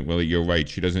she doesn't really. You're right.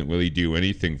 She doesn't really do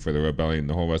anything for the rebellion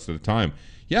the whole rest of the time.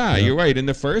 Yeah, you're right. In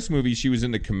the first movie, she was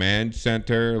in the command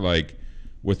center, like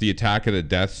with the attack of the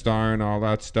Death Star and all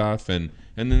that stuff, and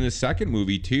then the second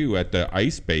movie too, at the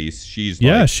ice base, she's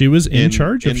she was in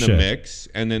charge of the mix,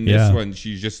 and then this one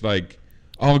she's just like,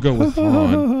 I'll go with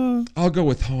Han. I'll go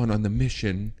with Han on the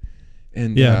mission,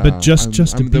 and but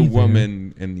I'm the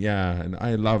woman, and and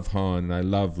I love Han and I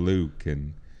love Luke,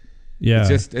 and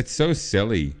it's so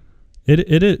silly.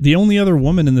 It the only other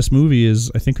woman in this movie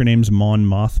is, I think her name's Mon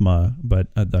Mothma, but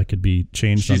that could be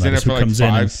changed. She's on that. in it for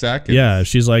like 5 seconds. Yeah,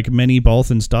 she's like, many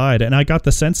Balthans died, and I got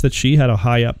the sense that she had a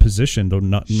high up position, though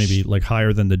not maybe like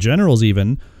higher than the generals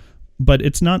even. But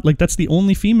it's not like that's the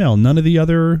only female. None of the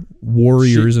other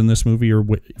warriors in this movie are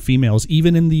females.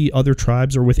 Even in the other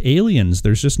tribes or with aliens,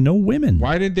 there's just no women.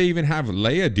 Why didn't they even have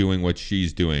Leia doing what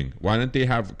she's doing? Why didn't they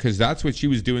have? Because that's what she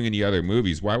was doing in the other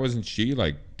movies. Why wasn't she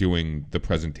like doing the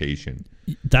presentation?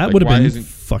 That like, would have been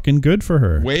fucking good for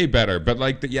her. Way better. But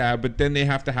like, but then they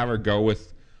have to have her go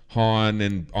with Han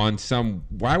and on some.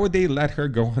 Why would they let her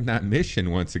go on that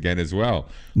mission once again as well?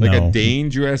 Like a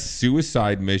dangerous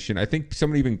suicide mission. I think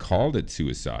somebody even called it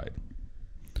suicide.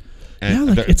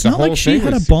 And it's not like she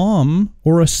had a bomb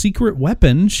or a secret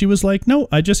weapon. She was like, no,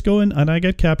 I just go in and I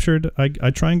get captured.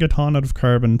 I try and get Han out of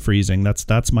carbon freezing.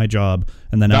 That's my job.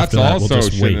 And then after that, we'll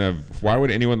just wait. Why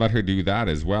would anyone let her do that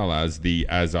as well as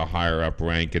a higher up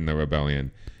rank in the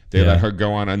rebellion? They let her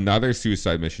go on another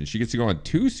suicide mission. She gets to go on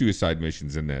 2 suicide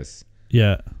missions in this.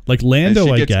 Yeah. Like Lando,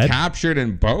 and she gets captured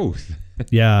in both.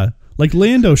 Yeah. Like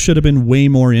Lando should have been way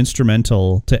more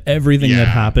instrumental to everything that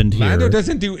happened here. Lando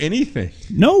doesn't do anything.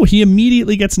 No, he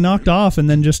immediately gets knocked off and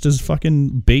then just is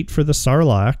fucking bait for the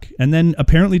Sarlacc, and then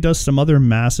apparently does some other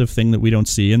massive thing that we don't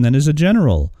see, and then is a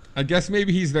general. I guess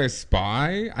maybe he's their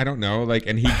spy. I don't know. Like,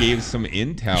 and he gave some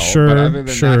intel. Sure, but other than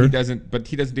that, he doesn't. But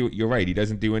he doesn't do. You're right. He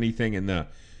doesn't do anything in the.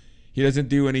 He doesn't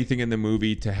do anything in the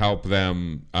movie to help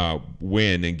them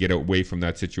win and get away from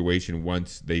that situation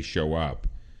once they show up.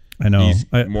 I know. He's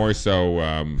more so.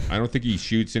 I don't think he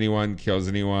shoots anyone, kills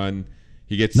anyone.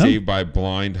 He gets saved by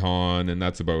blind Han, and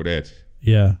that's about it.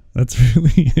 Yeah, that's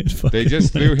really it. They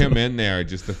just threw him in there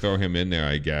just to throw him in there,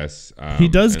 I guess. He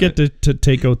does get to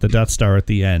take out the Death Star at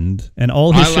the end, and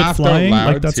all his shit flying.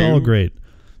 Like that's all great.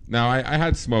 Now I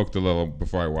had smoked a little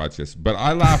before I watched this, but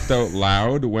I laughed out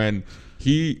loud when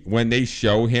they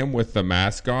show him with the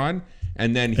mask on.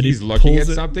 And then he's looking at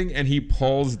something, and he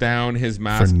pulls down his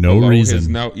mask for no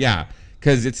reason.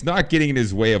 Because it's not getting in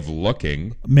his way of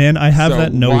looking. Man, I have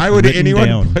that note. Why would anyone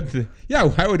down.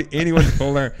 why would anyone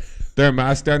pull the their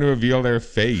mask down to reveal their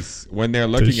face when they're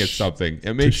looking at something.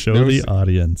 It makes to show the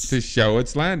audience. To show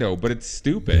it's Lando, but it's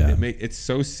stupid. Yeah. It's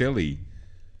so silly.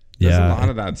 There's a lot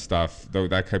of that stuff, though,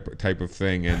 that type of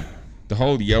thing. And the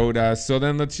whole Yoda. So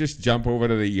then let's just jump over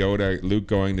to the Luke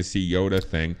going to see Yoda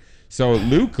thing. So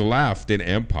Luke left in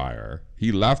Empire.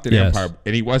 He left in Empire,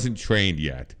 and he wasn't trained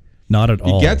yet. Not at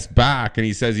all. He gets back, and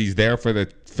he says he's there for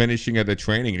the finishing of the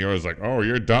training. And Yoda's like, "Oh,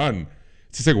 you're done."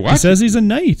 It's just like, what? He says he's a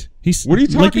knight. What are you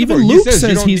talking like, even about? Luke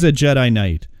says he's a Jedi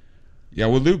Knight. Yeah,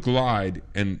 well, Luke lied,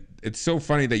 and it's so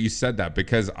funny that you said that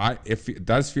because it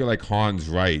does feel like Han's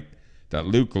right that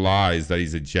Luke lies that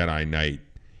he's a Jedi Knight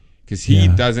because he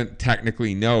doesn't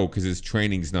technically know because his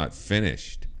training's not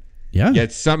finished. Yeah.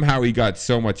 Yet somehow he got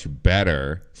so much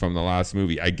better from the last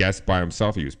movie. I guess by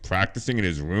himself. He was practicing in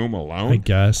his room alone. I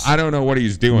guess. I don't know what he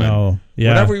was doing. No. Yeah.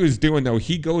 Whatever he was doing, though,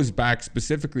 he goes back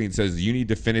specifically and says, "You need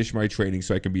to finish my training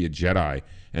so I can be a Jedi."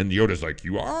 And Yoda's like,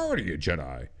 "You are already a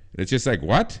Jedi." And it's just like,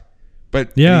 what?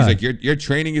 But he's like, your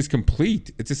training is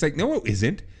complete. It's just like, no, it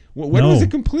isn't. When was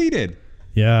it completed?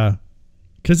 Yeah.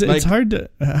 Because it's hard to...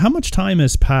 How much time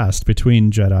has passed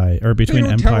between Jedi or between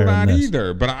Empire and this? They don't tell that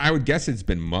either, but I would guess it's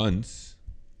been months.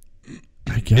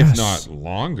 I guess. If not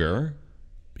longer.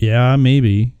 Yeah,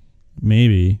 maybe.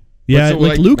 Yeah, so,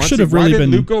 like Luke should have really been... Why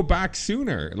did Luke go back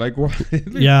sooner? Like, why?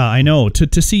 Yeah, I know.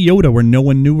 To see Yoda where no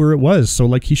one knew where it was. So,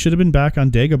 like, he should have been back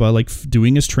on Dagobah, like,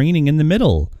 doing his training in the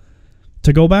middle.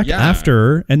 To go back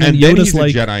after, and then Yoda's he's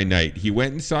like... a Jedi Knight. He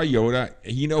went and saw Yoda.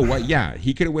 You know what? Yeah,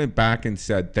 he could have went back and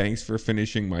said, "Thanks for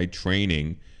finishing my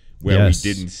training," where we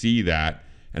didn't see that.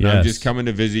 And I'm just coming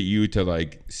to visit you to,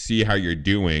 like, see how you're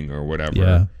doing or whatever.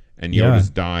 Yeah. And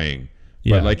Yoda's dying.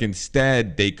 But like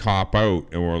instead they cop out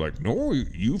and we're like, "No,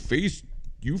 you face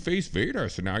Vader,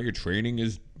 so now your training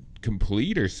is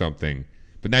complete or something."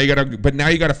 But now you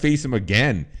gotta face him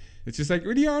again. It's just like,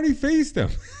 you already faced him.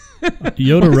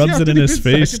 Yoda rubs it in his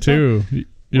face too.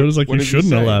 Yoda's like, "You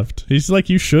shouldn't have left." He's like,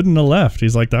 "You shouldn't have left."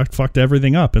 He's like, "That fucked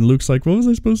everything up." And Luke's like, "What was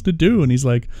I supposed to do?" And he's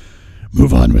like,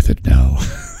 "Move on with it now."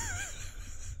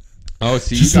 Oh,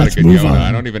 see, you got a good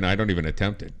Yoda. I don't even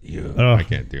attempt it. I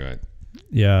can't do it.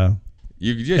 Yeah.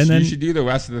 You should do the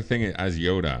rest of the thing as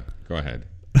Yoda. Go ahead.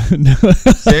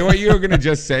 Say what you were gonna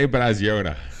just say, but as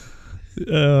Yoda.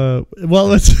 Well,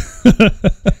 let's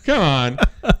come on,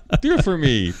 do it for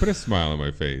me. Put a smile on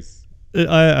my face.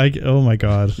 Oh my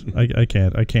god, I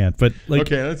can't. But like,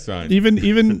 okay, that's fine. Even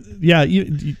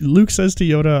Luke says to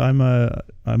Yoda, "I'm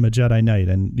a Jedi Knight,"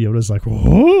 and Yoda's like,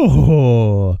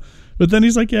 "Whoa." But then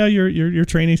he's like, "Yeah, your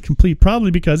training's complete."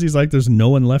 Probably because he's like, "There's no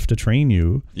one left to train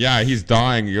you." Yeah, he's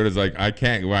dying. Yoda's like, "I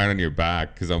can't ride on your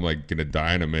back because I'm like gonna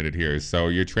die in a minute here. So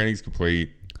your training's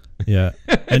complete." Yeah,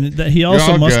 and he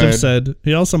also must have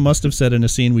said in a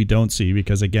scene we don't see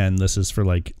because again, this is for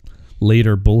like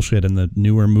later bullshit in the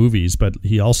newer movies. But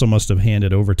he also must have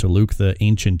handed over to Luke the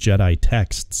ancient Jedi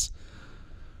texts.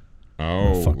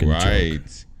 Oh, right.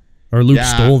 Joke. Or Luke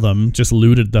stole them, just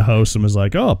looted the house and was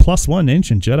like, "Oh, +1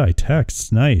 ancient Jedi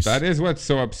texts, nice." That is what's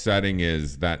so upsetting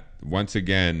is that once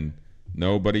again,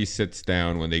 nobody sits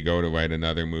down when they go to write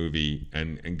another movie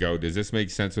and go, "Does this make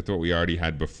sense with what we already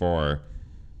had before?"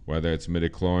 Whether it's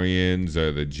midichlorians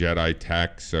or the Jedi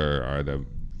texts or the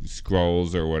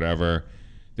scrolls or whatever,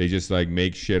 they just like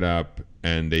make shit up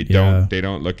and they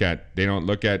don't look at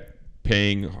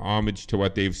paying homage to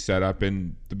what they've set up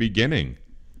in the beginning.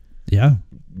 Yeah.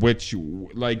 Which,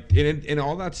 like, and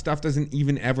all that stuff doesn't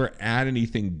even ever add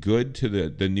anything good to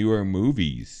the newer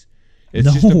movies.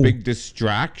 It's just a big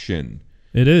distraction.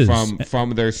 It is.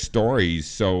 From their stories.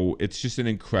 So it's just an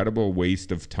incredible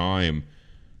waste of time.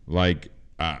 Like,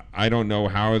 I don't know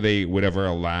how they would ever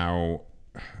allow...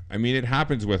 I mean, it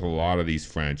happens with a lot of these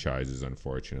franchises,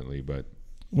 unfortunately, but...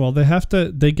 Well, they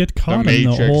get caught in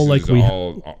the whole, like...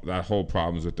 that whole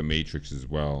problems with the Matrix as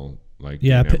well. Like,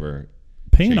 yeah,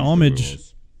 paying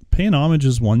homage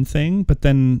is one thing, but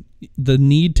then the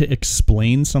need to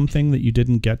explain something that you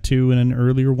didn't get to in an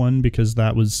earlier one because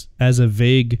that was as a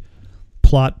vague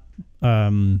plot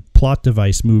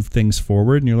device moved things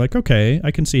forward, and you're like, okay,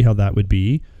 I can see how that would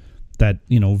be. That,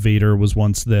 Vader was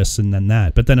once this and then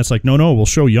that. But then it's like, no, we'll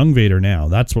show young Vader now.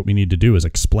 That's what we need to do is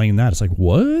explain that. It's like,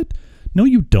 what? No,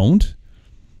 you don't.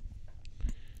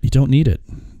 You don't need it.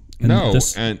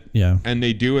 And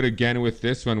they do it again with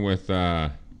this one with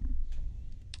what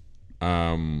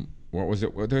was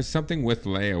it? Well, there's something with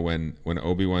Leia when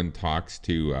Obi-Wan talks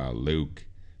to Luke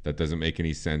that doesn't make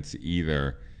any sense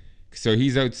either. So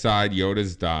he's outside,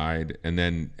 Yoda's died, and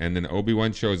then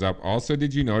Obi-Wan shows up. Also,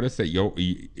 did you notice that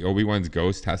Obi-Wan's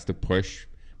ghost has to push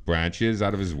branches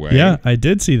out of his way? Yeah, I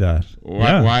did see that.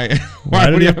 Why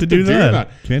did he have to do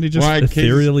that? Can't he just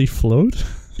ethereally float?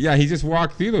 Yeah, he just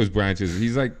walked through those branches.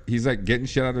 He's like getting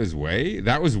shit out of his way.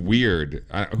 That was weird.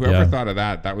 Whoever thought of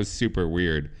that was super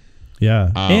weird. Yeah.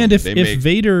 And if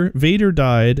Vader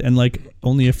died and like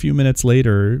only a few minutes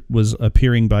later was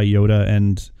appearing by Yoda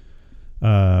and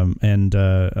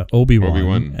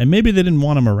Obi-Wan, and maybe they didn't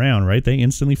want him around, right? They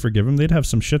instantly forgive him. They'd have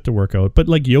some shit to work out. But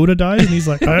like Yoda dies and he's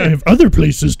like, I have other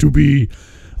places to be.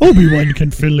 Obi-Wan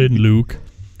can fill in Luke.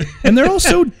 And they're all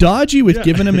so dodgy with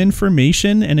giving him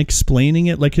information and explaining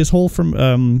it, like his whole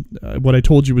from what I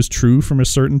told you was true from a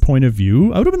certain point of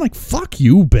view. I would have been like, fuck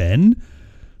you, Ben.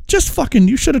 Just fucking,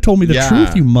 you should have told me the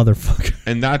truth, you motherfucker.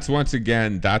 And that's, once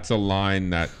again, that's a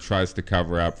line that tries to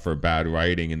cover up for bad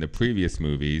writing in the previous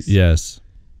movies. Yes.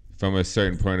 From a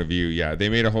certain point of view, yeah. They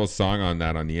made a whole song on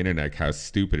that on the internet, how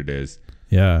stupid it is.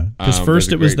 Yeah, because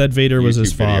first it was that Vader was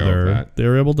his father. They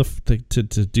were able to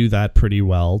do that pretty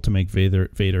well, to make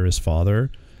Vader his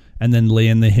father, and then lay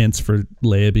in the hints for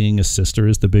Leia being his sister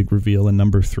is the big reveal in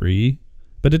number 3.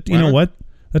 But it, you know what?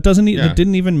 That doesn't. It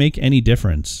didn't even make any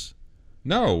difference.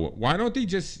 No, why don't they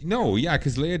just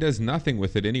because Leia does nothing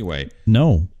with it anyway.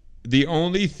 No. The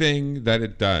only thing that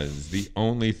it does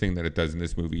in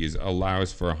this movie is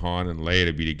allows for Han and Leia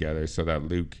to be together so that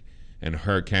Luke and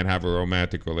her can't have a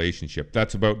romantic relationship.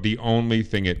 That's about the only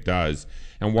thing it does.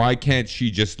 And why can't she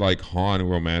just like Han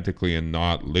romantically and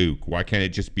not Luke? Why can't it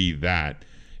just be that?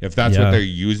 If that's what they're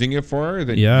using it for,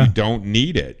 then you don't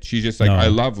need it. She's just like, I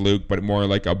love Luke, but more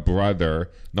like a brother.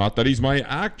 Not that he's my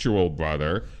actual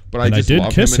brother, but I just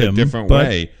love him in a different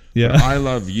way. Yeah. But I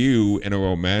love you in a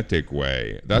romantic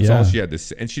way. That's all she had to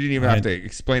say. And she didn't even have to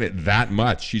explain it that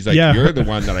much. She's like, you're the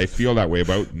one that I feel that way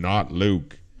about, not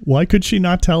Luke. Why could she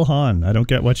not tell Han? I don't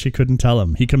get what she couldn't tell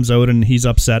him. He comes out and he's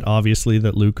upset, obviously,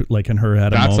 that Luke and her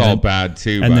had a moment. That's all bad,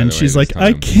 too. And then she's like,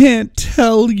 I can't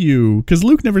tell you. Because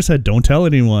Luke never said, don't tell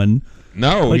anyone.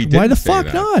 No, like, he didn't. Why the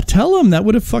fuck not? Tell him. That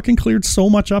would have fucking cleared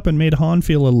so much up and made Han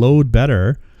feel a load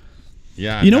better.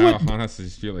 Yeah, you know what? Han has to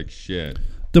just feel like shit.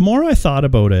 The more I thought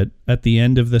about it, at the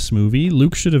end of this movie,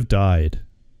 Luke should have died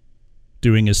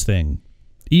doing his thing.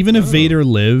 Even if Vader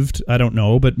lived, I don't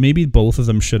know, but maybe both of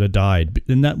them should have died.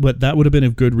 And that would have been a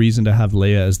good reason to have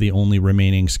Leia as the only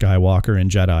remaining Skywalker and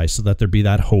Jedi, so that there'd be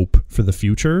that hope for the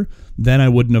future. Then I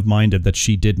wouldn't have minded that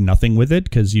she did nothing with it,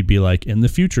 because you'd be like, in the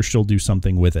future, she'll do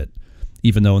something with it.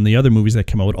 Even though in the other movies that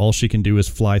come out, all she can do is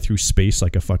fly through space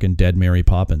like a fucking dead Mary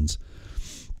Poppins.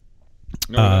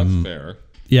 No, that's fair.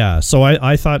 Yeah, so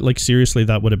I thought, like, seriously,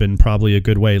 that would have been probably a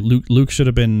good way. Luke should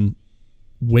have been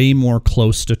way more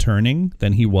close to turning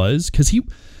than he was, because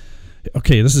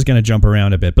this is going to jump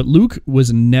around a bit, but Luke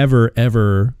was never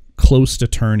ever close to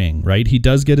turning, right? He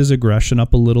does get his aggression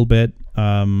up a little bit,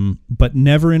 but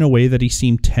never in a way that he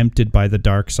seemed tempted by the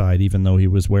dark side, even though he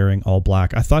was wearing all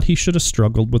black. I thought he should have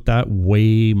struggled with that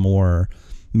way more,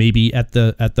 maybe at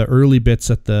the early bits,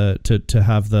 to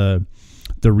have the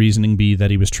reasoning be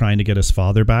that he was trying to get his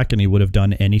father back and he would have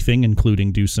done anything,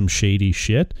 including do some shady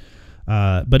shit.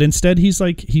 But instead, he's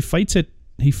like, he fights it,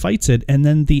 and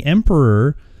then the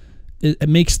Emperor it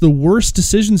makes the worst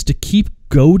decisions to keep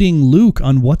goading Luke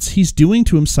on what he's doing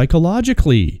to him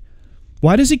psychologically.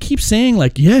 Why does he keep saying,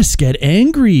 like, yes, get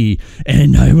angry,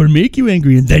 and I will make you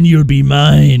angry, and then you'll be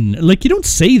mine? Like, you don't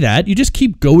say that. You just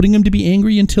keep goading him to be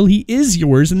angry until he is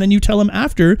yours, and then you tell him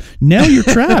after, now you're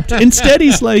trapped. Instead,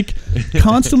 he's, like,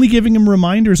 constantly giving him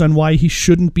reminders on why he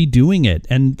shouldn't be doing it,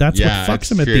 and that's what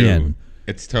fucks him at the end.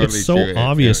 It's totally so true.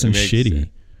 Obvious and shitty.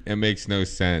 It makes no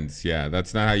sense. Yeah,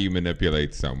 that's not how you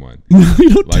manipulate someone. You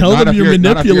don't tell them you're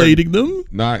manipulating them.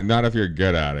 Not if you're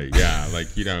good at it. Yeah,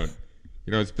 like you don't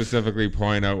specifically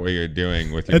point out what you're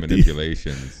doing with your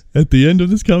manipulations. At the end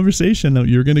of this conversation,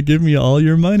 you're going to give me all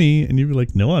your money, and you'd be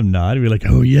like, "No, I'm not." You'd be like,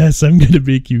 "Oh yes, I'm going to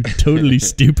make you totally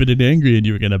stupid and angry, and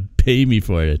you're going to pay me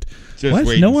for it." Just what?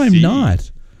 Wait No, and I'm see.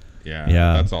 not. Yeah,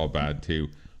 that's all bad too.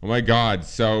 Oh my God!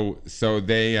 So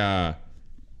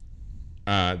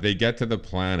they get to the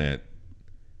planet,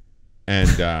 and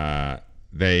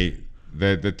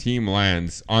the team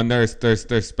lands on their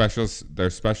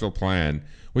special plan,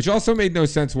 which also made no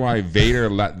sense why Vader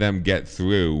let them get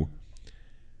through.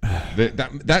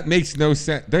 That makes no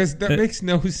sense. That makes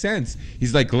no sense.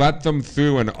 He's like, let them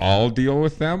through and I'll deal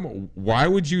with them. Why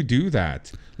would you do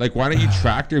that? Like, why don't you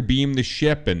tractor beam the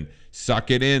ship and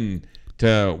suck it in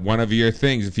to one of your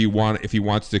things if he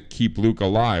wants to keep Luke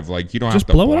alive? Like, you don't have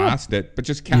to blast it, but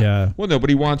just well,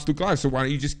 nobody wants Luke alive, so why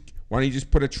don't you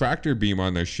just put a tractor beam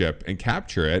on their ship and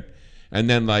capture it, and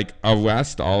then like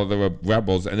arrest all of the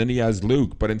rebels, and then he has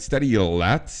Luke. But instead he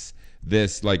lets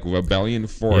this like rebellion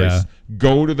force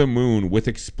go to the moon with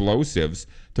explosives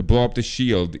to blow up the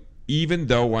shield, even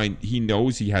though he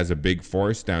knows he has a big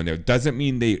force down there, doesn't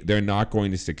mean they're not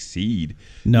going to succeed.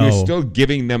 No. You're still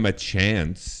giving them a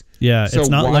chance. Yeah, So it's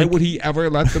not why like would he ever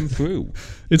let them through?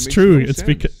 it's It makes true. no It's sense.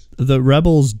 because the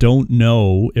rebels don't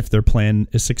know if their plan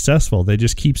is successful. They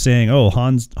just keep saying, "Oh,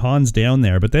 Han's down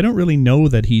there," but they don't really know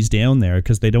that he's down there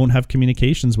because they don't have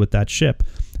communications with that ship.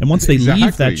 And once they leave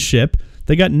Exactly. that ship,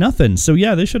 they got nothing. So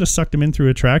yeah, they should have sucked him in through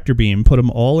a tractor beam, put them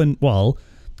all in. Well,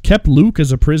 kept Luke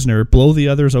as a prisoner, blow the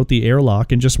others out the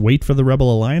airlock, and just wait for the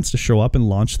Rebel Alliance to show up and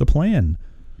launch the plan.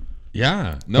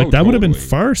 Yeah, no, Like that would have been totally.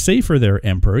 far safer there,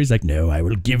 Emperor. He's like, no, I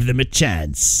will give them a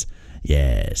chance.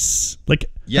 Yes. Like,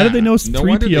 how did they know no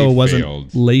wonder 3PO they wasn't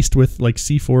failed. laced with like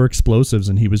C4 explosives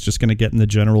and he was just going to get in the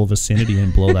general vicinity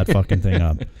and blow that fucking thing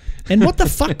up? And what the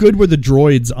fuck good were the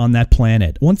droids on that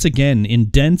planet? Once again, in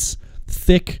dense,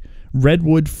 thick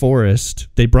redwood forest,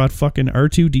 they brought fucking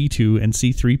R2-D2 and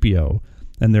C3PO.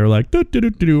 And they're like,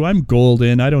 do, I'm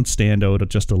golden. I don't stand out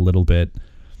just a little bit.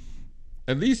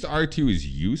 At least R2 is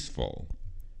useful.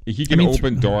 He can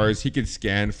open doors. He can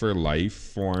scan for life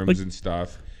forms and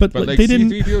stuff. but like they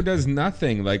didn't- C-3PO does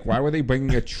nothing. Like, why were they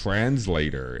bringing a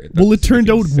translator? Well, it doesn't turned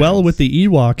make out any well sense. with the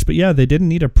Ewoks, but yeah, they didn't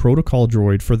need a protocol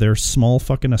droid for their small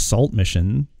fucking assault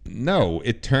mission. No,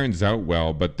 it turns out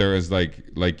well, but there is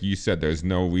like you said, there's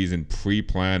no reason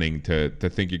pre-planning to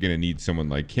think you're gonna need someone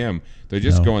like him. They're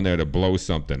just going there to blow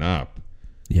something up.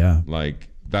 Yeah. Like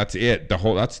that's it.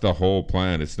 That's the whole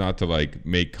plan. It's not to like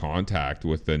make contact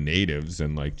with the natives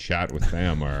and like chat with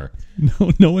them or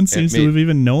No one seems to have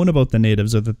even known about the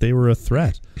natives or that they were a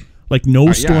threat. Like no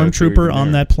that's what stormtrooper even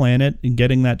on there. that planet and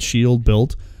getting that shield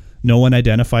built. No one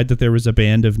identified that there was a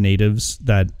band of natives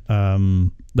that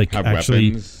like have actually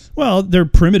weapons. Well, they're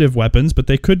primitive weapons, but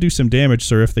they could do some damage,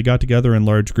 sir, if they got together in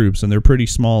large groups, and they're pretty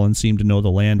small and seem to know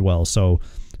the land well. So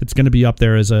it's going to be up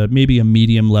there as maybe a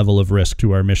medium level of risk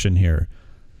to our mission here.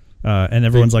 And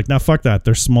everyone's like, "Nah, fuck that.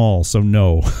 They're small, so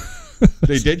no."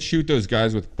 They did shoot those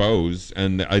guys with bows,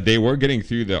 and they were getting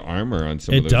through the armor on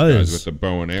some It of those does. guys with the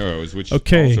bow and arrows, which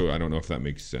Okay. also I don't know if that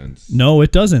makes sense. No,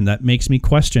 it doesn't. That makes me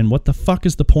question what the fuck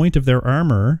is the point of their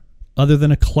armor other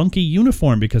than a clunky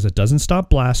uniform, because it doesn't stop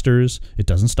blasters, it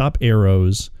doesn't stop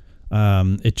arrows.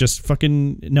 It just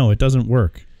fucking it doesn't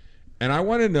work. And I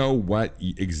want to know what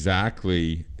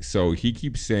exactly. So he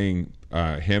keeps saying,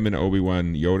 him and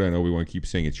Obi-Wan, Yoda and Obi-Wan keep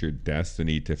saying it's your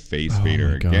destiny to face Vader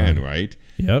my God. again, right?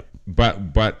 Yep.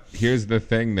 But here's the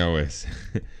thing, though, is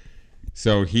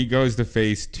so he goes to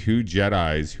face two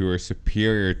Jedis who are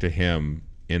superior to him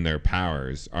in their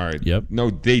powers. All right. Yep. No,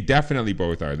 they definitely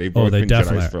both are. They've both they been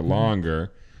definitely Jedis are. for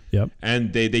longer. Yep.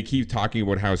 And they keep talking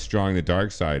about how strong the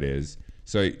dark side is.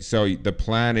 So the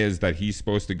plan is that he's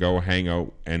supposed to go hang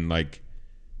out and like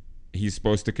he's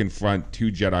supposed to confront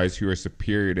two Jedis who are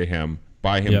superior to him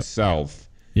by himself.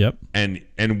 Yep. And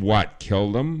what,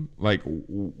 kill them? Like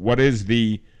what is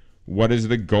the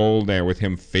goal there with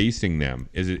him facing them?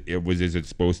 Is it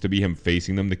supposed to be him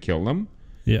facing them to kill them?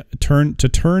 Yeah.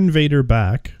 Turn Vader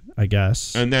back, I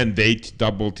guess. And then they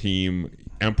double team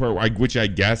Emperor, which I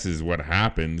guess is what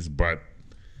happens, but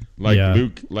like Yeah.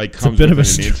 Luke like a comes bit within of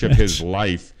a an inch of his stretch.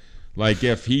 life. Like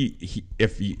if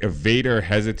if Vader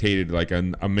hesitated like a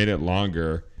minute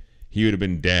longer, he would have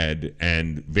been dead,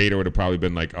 and Vader would have probably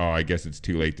been like, "Oh, I guess it's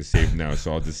too late to save him now,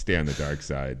 so I'll just stay on the dark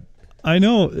side." I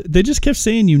know. They just kept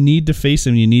saying you need to face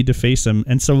him, you need to face him.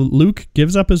 And so Luke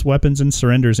gives up his weapons and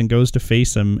surrenders and goes to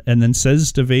face him and then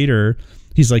says to Vader,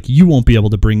 he's like, "You won't be able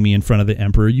to bring me in front of the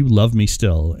Emperor. You love me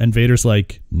still." And Vader's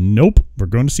like, "Nope, we're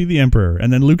going to see the Emperor."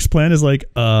 And then Luke's plan is like,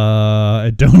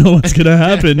 I don't know what's going to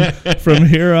happen from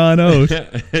here on out.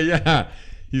 Yeah.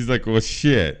 He's like, "Well,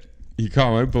 shit. You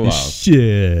call my bluff.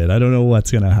 Shit, I don't know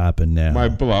what's going to happen now. My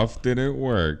bluff didn't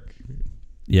work."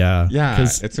 Yeah. Yeah,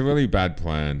 'cause it's a really bad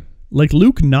plan. like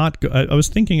Luke not go, I was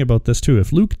thinking about this too.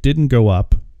 If Luke didn't go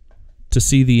up to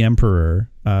see the Emperor,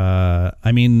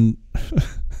 I mean,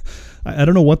 I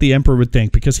don't know what the Emperor would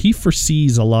think, because he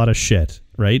foresees a lot of shit,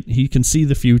 right? He can see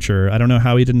the future. I don't know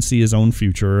how he didn't see his own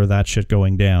future or that shit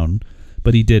going down,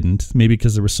 but he didn't. Maybe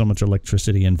because there was so much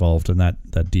electricity involved in that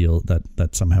deal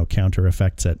that somehow counter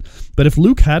affects it. But if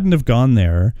Luke hadn't have gone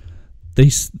there,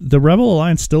 the Rebel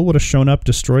Alliance still would have shown up,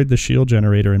 destroyed the shield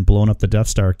generator, and blown up the Death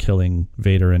Star, killing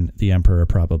Vader and the Emperor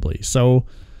probably. So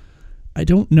I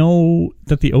don't know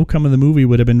that the outcome of the movie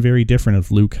would have been very different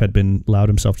if Luke had been allowed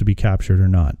himself to be captured or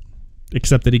not.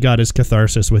 Except that he got his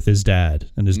catharsis with his dad,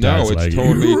 and his dad's No, it's like,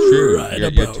 totally "You're true. right You're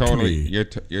about totally me."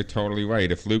 you're totally right.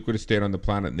 If Luke would have stayed on the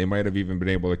planet, they might have even been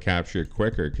able to capture it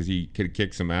quicker because he could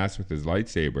kick some ass with his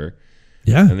lightsaber.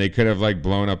 Yeah. And they could have like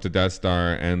blown up the Death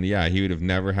Star, and yeah, he would have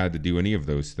never had to do any of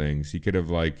those things. He could have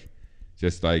like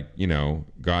just like,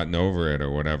 gotten over it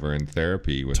or whatever in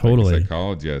therapy with Totally. like a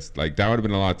psychologist. Like that would have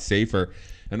been a lot safer.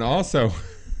 And also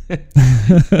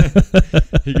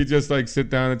he could just like sit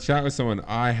down and chat with someone.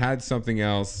 I had something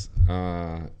else,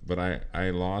 but I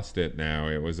lost it now.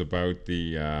 It was about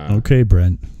the Okay,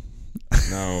 Brent.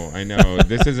 No, I know.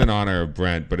 This is in honor of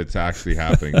Brent, but it's actually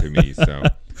happening to me. So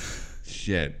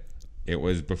shit. It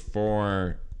was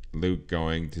before Luke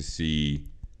going to see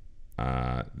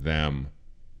them.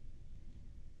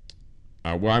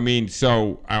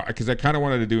 Because I kind of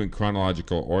wanted to do in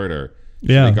chronological order.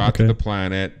 So Yeah, they got to okay. the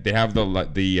planet. They have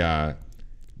the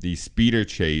speeder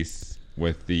chase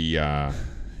with the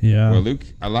Yeah. where Luke.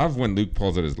 I love when Luke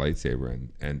pulls out his lightsaber,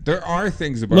 and there are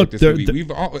things about Look, this there- movie.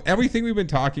 Everything we've been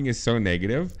talking is so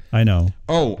negative. I know.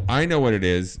 Oh, I know what it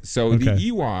is. So the Okay.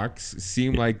 Ewoks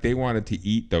seemed like they wanted to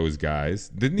eat those guys.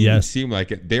 Didn't even Yes. seem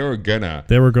like it. They were gonna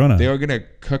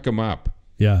cook them up.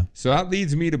 Yeah. So that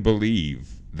leads me to believe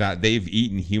that they've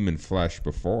eaten human flesh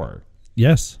before.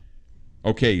 Yes.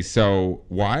 Okay, so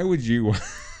why would you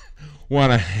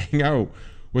want to hang out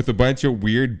with a bunch of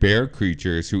weird bear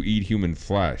creatures who eat human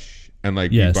flesh and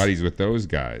like Yes. be buddies with those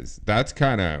guys? That's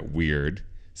kind of weird.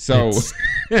 So, It's-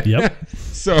 Yep.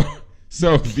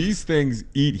 so these things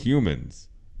eat humans.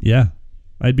 Yeah.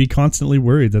 I'd be constantly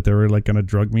worried that they were like going to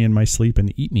drug me in my sleep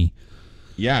and eat me.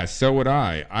 Yeah, so would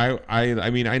I. I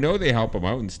mean, I know they help them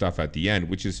out and stuff at the end,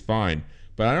 which is fine,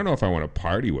 but I don't know if I want to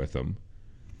party with them.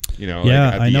 Yeah, like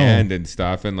at I the know. end and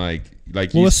stuff, and like Well,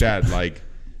 you said, like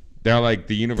they're like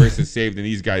the universe is saved and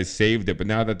these guys saved it, but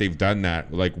now that they've done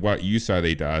that, like what use are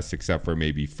they to us except for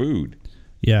maybe food?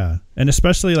 Yeah. And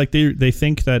especially like they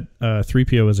think that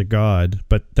 3PO is a god,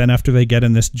 but then after they get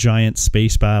in this giant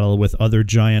space battle with other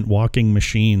giant walking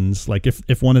machines, like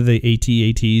if one of the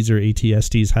AT-ATs or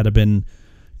AT-STs had been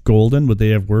golden, would they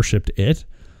have worshipped it?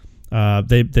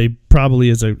 They probably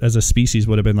as a species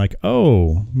would have been like,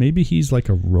 oh, maybe he's like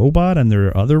a robot and there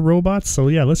are other robots, so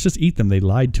yeah, let's just eat them. They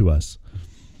lied to us.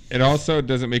 It also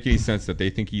doesn't make any sense that they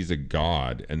think he's a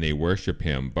god and they worship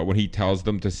him, but when he tells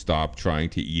them to stop trying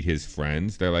to eat his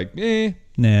friends, they're like,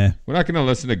 Nah. we're not going to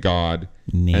listen to God.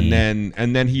 Nah.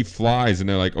 And then he flies and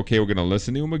they're like, okay, we're going to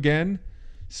listen to him again.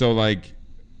 So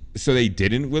they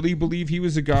didn't really believe he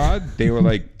was a god. They were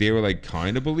like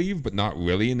kind of believe, but not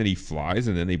really. And then he flies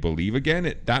and then they believe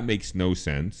again. That makes no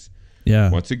sense.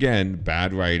 Yeah. Once again,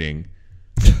 bad writing.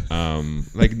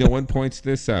 Like no one points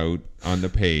this out on the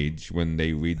page when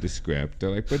they read the script. They're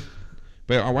like, but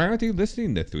why aren't they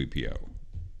listening to 3PO?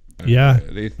 Yeah.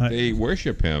 They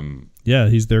worship him. Yeah,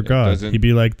 he's their god. doesn't- He'd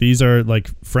be like, these are like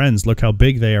friends. Look how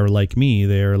big they are, like me.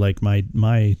 They are like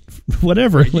my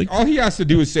whatever. Like, All he has to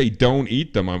do is say, "Don't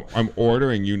eat them. I'm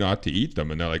ordering you not to eat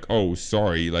them." And they're like, "Oh,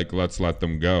 sorry. Like, let's let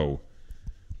them go."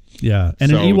 yeah.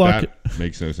 And so an Ewok, that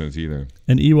makes no sense either.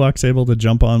 an Ewok's able to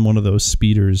jump on one of those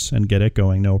speeders and get it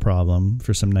going, no problem,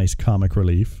 for some nice comic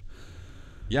relief.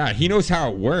 Yeah, he knows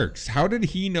how it works. How did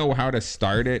he know how to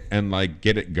start it and like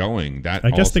get it going? That I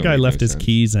guess the also guy makes left no his sense.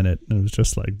 keys in it, and it was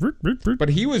just like, vroom, vroom, vroom. But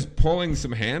he was pulling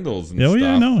some handles and Oh, stuff.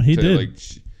 yeah, no, he to, did. Like,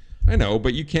 I know,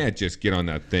 but you can't just get on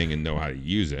that thing and know how to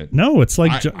use it. No, it's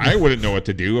like I wouldn't know what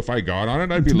to do if I got on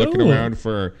it. I'd be looking No. around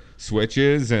for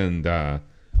switches and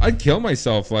I'd kill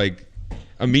myself like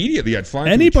immediately. I'd fly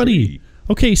into a anybody. tree.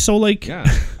 Okay, so like, Yeah.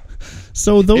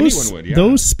 so those Anyone would, yeah.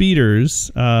 those speeders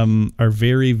are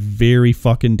very, very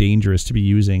fucking dangerous to be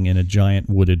using in a giant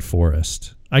wooded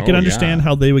forest. I can Oh, understand yeah.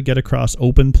 how they would get across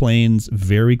open plains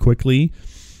very quickly,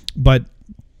 but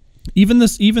even the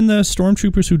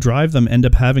stormtroopers who drive them end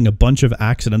up having a bunch of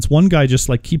accidents. One guy just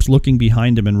like keeps looking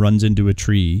behind him and runs into a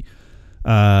tree.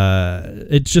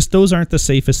 It's just those aren't the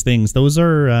safest things. Those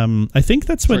are I think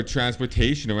that's For what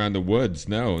transportation around the woods,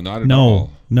 no, not at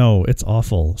all. no, it's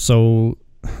awful. So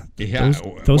Yeah,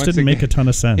 those once didn't make a again, ton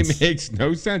of sense. It makes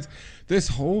no sense. This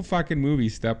whole fucking movie,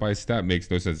 step by step, makes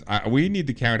no sense. We need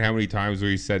to count how many times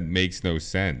where he said makes no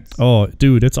sense. Oh,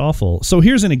 dude, it's awful. So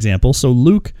here's an example. So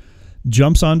Luke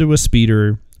jumps onto a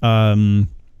speeder,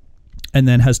 and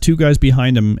then has two guys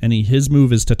behind him, and his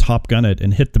move is to Top Gun it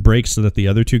and hit the brakes so that the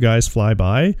other two guys fly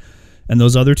by. And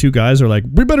those other two guys are like,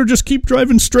 we better just keep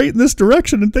driving straight in this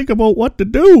direction and think about what to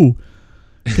do.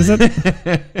 Because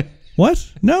that...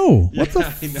 What? No. What the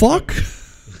fuck?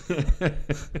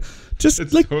 Just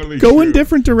It's like totally go in true.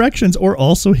 different directions or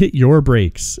also hit your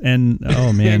brakes. And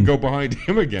oh man. And go behind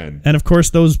him again. And of course,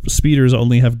 those speeders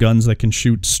only have guns that can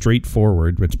shoot straight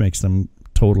forward, which makes them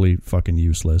totally fucking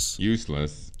useless.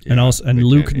 Useless. And Yeah, also, they and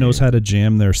Luke can't knows aim. how to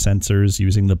jam their sensors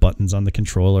using the buttons on the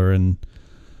controller, and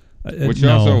Which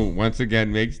no. also, once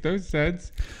again, makes no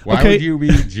sense. Why Okay. would you be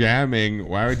jamming?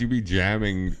 Why would you be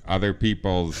jamming other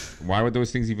people's? Why would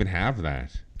those things even have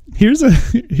that? Here's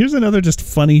another just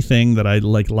funny thing that I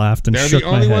like laughed and They're shook the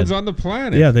my only head. ones on the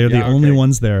planet. Yeah, they're the only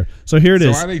ones there. So here it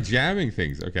is. So are they jamming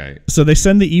things? Okay. So they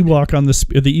send the Ewok on the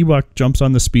Ewok jumps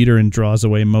on the speeder and draws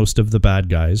away most of the bad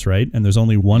guys, right? And there's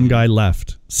only one guy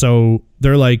left. So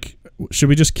they're like, should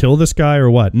we just kill this guy or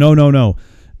what? No.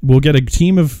 We'll get a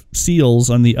team of SEALs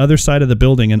on the other side of the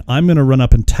building, and I'm going to run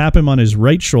up and tap him on his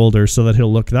right shoulder so that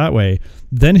he'll look that way.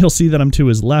 Then he'll see that I'm to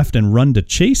his left and run to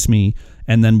chase me,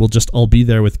 and then we'll just all be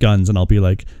there with guns, and I'll be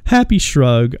like, happy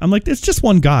shrug. I'm like, it's just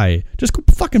one guy. Just go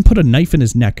fucking put a knife in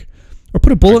his neck. Or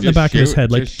put a bullet in the back of his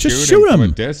head. Like, just shoot him. From a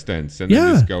distance and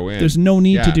then just go in. There's no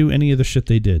need to do any of the shit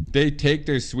they did. They take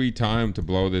their sweet time to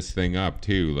blow this thing up,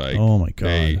 too. Like, oh, my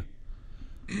God.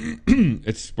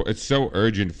 It's so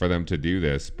urgent for them to do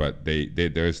this, but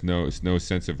there's no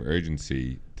sense of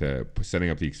urgency to setting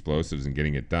up the explosives and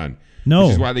getting it done. No.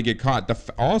 Which is why they get caught.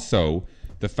 Also,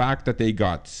 the fact that they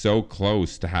got so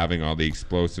close to having all the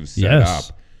explosives set up.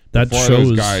 That before shows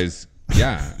those guys,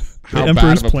 how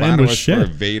Emperor's bad of a plan was was shit.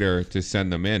 For Vader to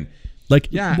send them in. Like,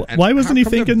 why wasn't he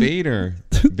thinking Vader?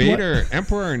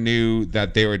 Emperor knew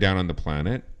that they were down on the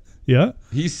planet. Yeah.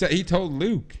 He told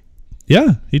Luke.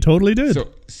 Yeah, he totally did.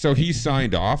 So he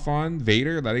signed off on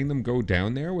Vader letting them go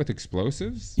down there with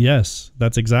explosives? Yes,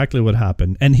 that's exactly what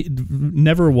happened. And he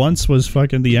never once was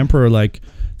fucking the Emperor like,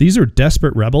 these are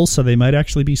desperate rebels, so they might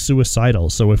actually be suicidal.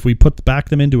 So if we back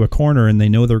them into a corner and they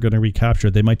know they're going to be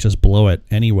captured, they might just blow it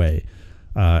anyway.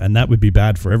 And that would be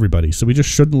bad for everybody. So we just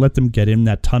shouldn't let them get in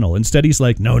that tunnel. Instead, he's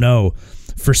like, no.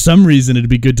 For some reason, it'd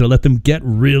be good to let them get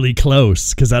really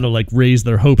close because that'll like raise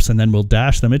their hopes and then we'll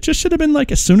dash them. It just should have been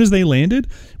like, as soon as they landed,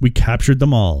 we captured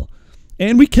them all.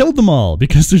 And we killed them all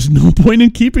because there's no point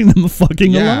in keeping them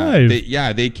fucking alive.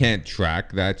 They can't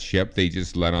track that ship. They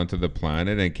just let onto the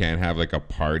planet and can't have like a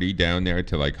party down there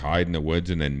to like hide in the woods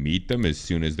and then meet them as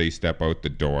soon as they step out the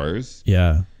doors.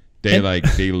 Yeah.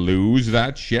 They lose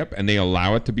that ship and they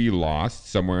allow it to be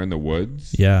lost somewhere in the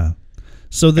woods. Yeah.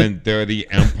 And they're the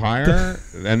Empire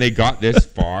and they got this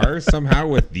far somehow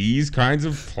with these kinds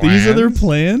of plans. These are their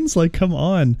plans? Like, come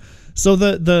on. So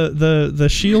the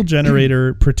shield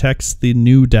generator protects the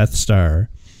new Death Star.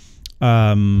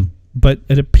 But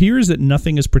it appears that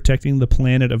nothing is protecting the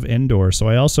planet of Endor. So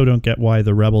I also don't get why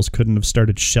the rebels couldn't have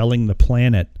started shelling the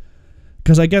planet.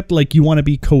 Because I get, like, you want to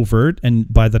be covert,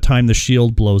 and by the time the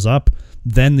shield blows up,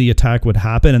 then the attack would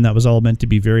happen, and that was all meant to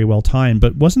be very well timed.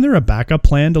 But wasn't there a backup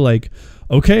plan to, like,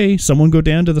 okay, someone go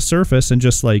down to the surface and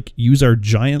just, like, use our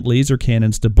giant laser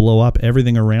cannons to blow up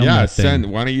everything around that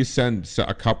thing? Why don't you send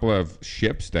a couple of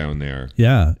ships down there?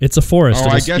 Yeah, it's a forest.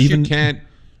 I guess you can't.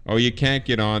 Oh, you can't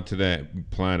get onto that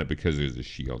planet because there's a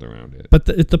shield around it. But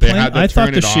the planet, I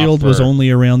thought the shield was only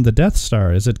around the Death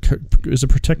Star. Is it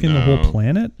protecting the whole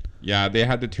planet? Yeah, they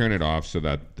had to turn it off so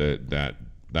that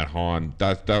that Han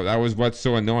that was what's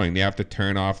so annoying. They have to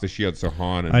turn off the shield so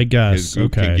Han and his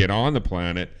group can get on the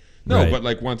planet. No, right. But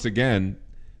like once again,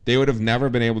 they would have never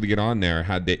been able to get on there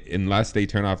unless they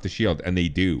turn off the shield, and they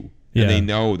do. Yeah. And they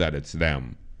know that it's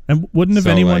them. And wouldn't have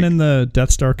anyone in the Death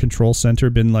Star control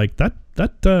center been like,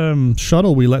 that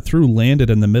shuttle we let through landed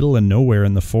in the middle of nowhere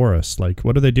in the forest? Like,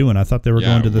 what are they doing? I thought they were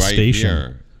going to the station.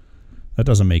 Here. That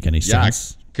doesn't make any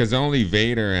sense. Because only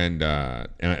Vader and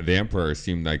the Emperor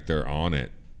seem like they're on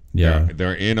it. Yeah.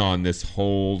 They're in on this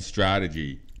whole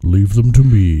strategy. Leave them to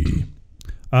me.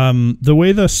 The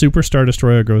way the Super Star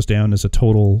Destroyer goes down is a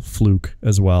total fluke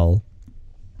as well.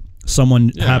 Someone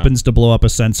happens to blow up a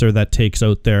sensor that takes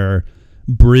out their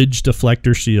bridge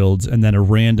deflector shields, and then a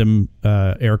random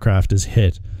aircraft is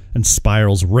hit and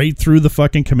spirals right through the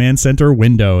fucking command center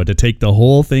window to take the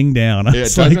whole thing down. Yeah,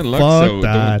 it doesn't look so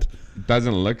that.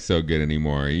 Doesn't look so good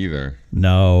anymore either.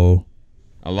 No.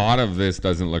 A lot of this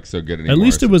doesn't look so good anymore. At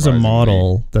least it was a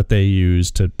model that they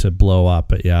used to blow up.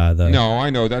 But yeah. No, I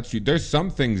know. There's some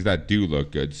things that do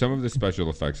look good. Some of the special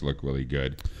effects look really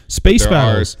good. Space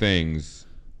battles. There are things.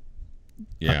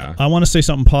 Yeah. I want to say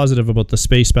something positive about the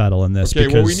space battle in this.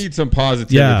 Okay, well, we need some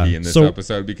positivity in this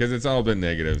episode because it's all been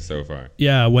negative so far.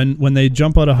 Yeah, when they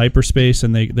jump out of hyperspace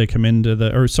and they come into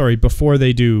before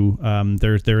they do,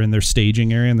 they're in their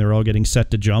staging area and they're all getting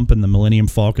set to jump, and the Millennium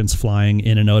Falcon's flying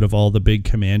in and out of all the big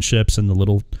command ships, and the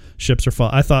little ships are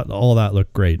I thought all that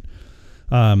looked great.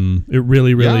 It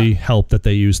really helped that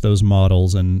they used those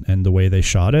models and the way they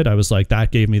shot it. I was like,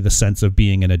 that gave me the sense of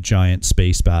being in a giant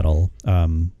space battle.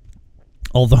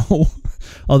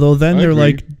 Although then they're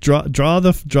like, draw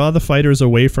the fighters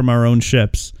away from our own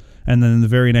ships, And then in the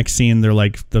very next scene, they're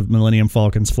like the Millennium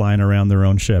Falcons flying around their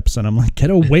own ships, and I'm like, get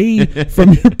away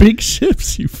from your big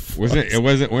ships, you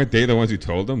fucks. Weren't they the ones who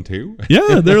told them to?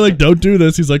 Yeah, they're like, don't do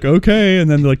this. He's like, okay,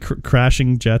 and then they're like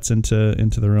crashing jets into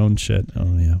their own shit.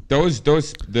 Oh yeah.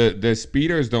 The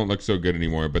speeders don't look so good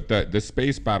anymore, but the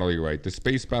space battle, you're right. The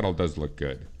space battle does look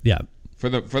good. Yeah. For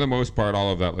the most part,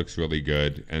 all of that looks really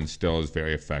good and still is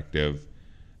very effective.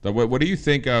 What do you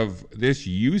think of this?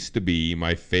 Used to be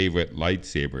my favorite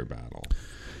lightsaber battle.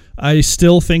 I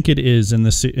still think it is in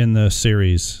the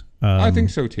series. I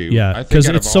think so too. Yeah, because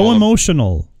it's so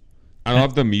emotional. I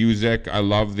love the music. I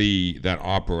love that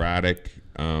operatic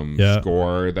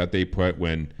score that they put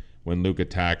when Luke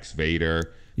attacks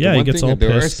Vader. Yeah, he gets all pissed.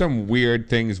 There are some weird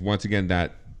things once again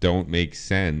that don't make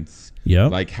sense. Yeah,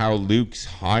 like how Luke's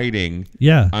hiding.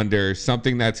 Under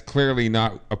something that's clearly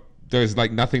not. There's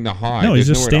like nothing to hide. No, he's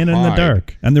just standing in the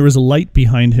dark, and there was a light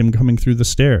behind him coming through the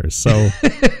stairs. So,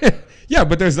 yeah,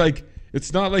 but there's like,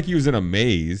 it's not like he was in a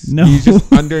maze. No, he's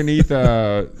just underneath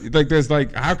there's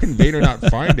like, how can Vader not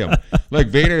find him? Like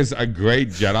Vader's a great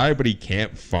Jedi, but he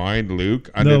can't find Luke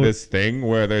under this thing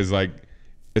where there's like,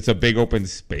 it's a big open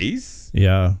space.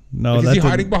 Yeah, no, like, is he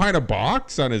hiding behind a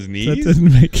box on his knees? That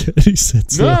didn't make any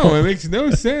sense. No, it makes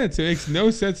no sense. It makes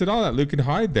no sense at all that Luke can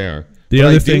hide there. The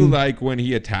other I thing, do like when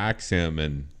he attacks him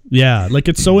and. Yeah, like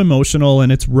it's so emotional and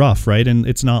it's rough, right? And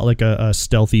it's not like a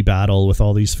stealthy battle with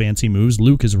all these fancy moves.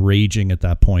 Luke is raging at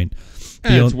that point.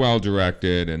 And it's well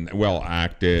directed and well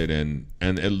acted and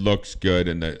it looks good.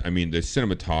 And the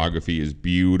cinematography is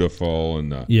beautiful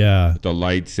and the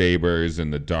lightsabers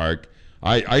and the dark.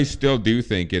 I still do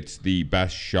think it's the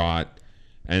best shot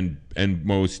and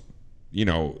most,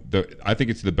 I think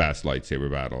it's the best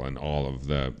lightsaber battle in all of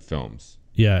the films.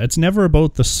 Yeah, it's never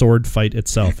about the sword fight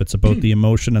itself. It's about the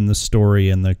emotion and the story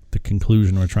and the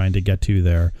conclusion we're trying to get to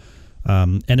there.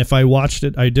 And if I watched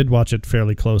it, I did watch it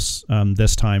fairly close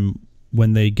this time.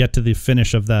 When they get to the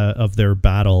finish of their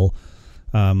battle,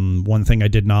 one thing I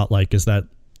did not like is that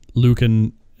Luke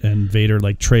and Vader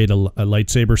like trade a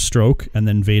lightsaber stroke, and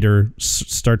then Vader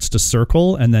starts to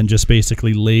circle and then just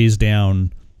basically lays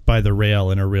down by the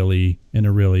rail in a really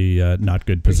not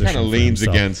good position. He kind of leans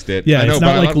against it. Yeah, it's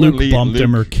not like Luke bumped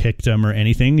him or kicked him or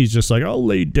anything. He's just like, I'll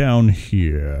lay down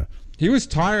here. He was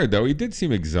tired though. He did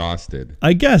seem exhausted.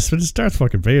 I guess, but it's Darth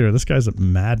fucking Vader. This guy's a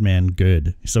madman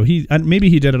good. So maybe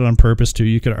he did it on purpose too.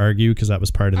 You could argue because that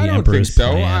was part of the Emperor's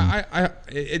plan.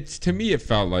 It's to me it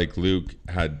felt like Luke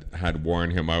had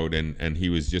worn him out and he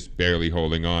was just barely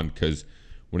holding on, because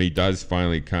when he does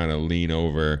finally kind of lean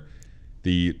over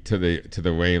to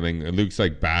the railing, Luke's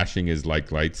like bashing his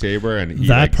lightsaber and he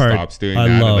stops doing that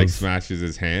and like smashes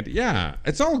his hand. Yeah,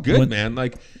 it's all good, man.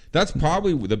 Like that's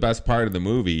probably the best part of the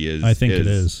movie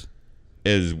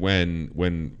is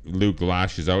when Luke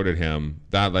lashes out at him.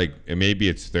 That maybe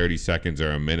it's 30 seconds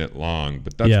or a minute long,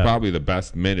 but that's probably the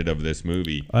best minute of this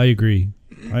movie. I agree.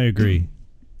 It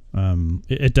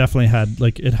definitely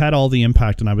had all the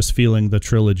impact, and I was feeling the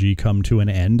trilogy come to an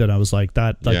end, and I was like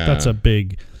that's a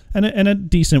big and a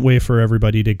decent way for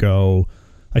everybody to go.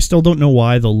 I still don't know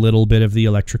why the little bit of the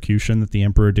electrocution that the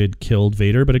Emperor did killed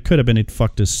Vader, but it could have been it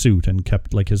fucked his suit and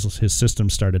kept his system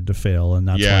started to fail, and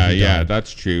that's why he died.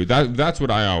 That's true. That's what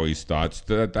I always thought.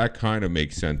 That kind of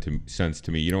makes sense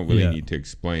to me. You don't really need to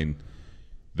explain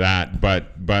that,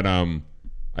 but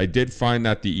I did find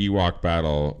that the Ewok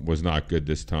battle was not good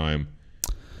this time.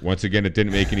 Once again, it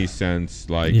didn't make any sense.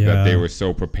 That they were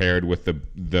so prepared with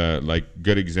the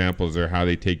good examples are how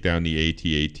they take down the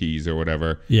AT-ATs or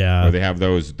whatever. Yeah, or they have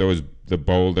the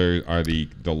boulders are the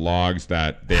logs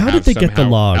that they get the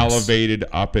logs elevated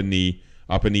up in the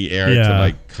air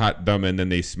to cut them, and then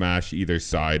they smash either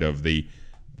side of the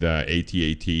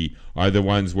AT-AT. Are the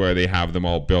ones where they have them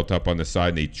all built up on the side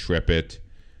and they trip it.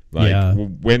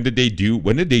 When did they do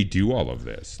all of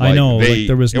this? I know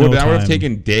there was no time. That would have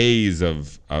taken days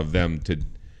of them to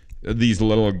these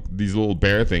little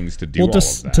bear things to do all of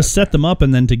that. To set them up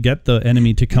and then to get the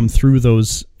enemy to come through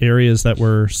those areas that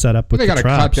were set up with the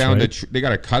traps. They got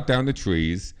to cut down the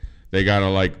trees. They got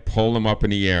to pull them up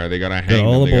in the air. They got to hang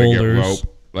them. They got to get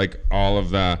rope. All of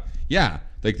the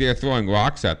they're throwing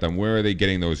rocks at them. Where are they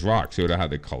getting those rocks? They would have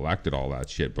had to collected all that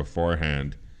shit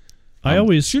beforehand.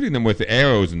 Shooting them with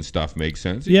arrows and stuff makes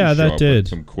sense. That did.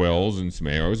 Some quills and some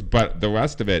arrows, but the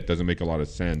rest of it doesn't make a lot of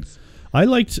sense. I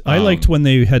liked when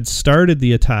they had started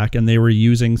the attack and they were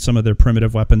using some of their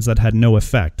primitive weapons that had no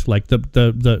effect, like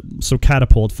so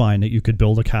catapult. Fine, that you could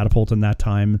build a catapult in that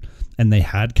time, and they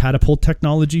had catapult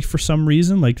technology for some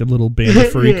reason. Like the little band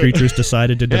of furry creatures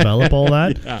decided to develop all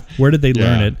that. Where did they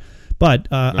learn it? But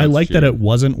I like that it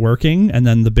wasn't working, and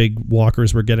then the big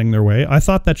walkers were getting their way. I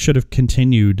thought that should have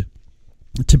continued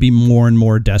to be more and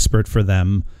more desperate for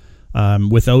them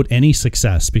without any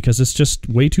success, because it's just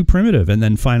way too primitive. And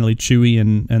then finally Chewie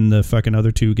and the fucking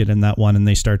other two get in that one, and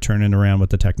they start turning around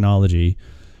with the technology.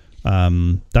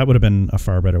 That would have been a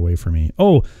far better way for me.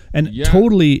 Oh, and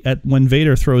totally when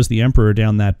Vader throws the Emperor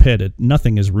down that pit,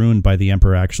 nothing is ruined by the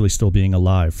Emperor actually still being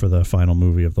alive for the final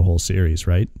movie of the whole series,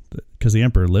 right? Because the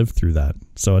Emperor lived through that.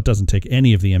 So it doesn't take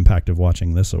any of the impact of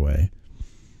watching this away.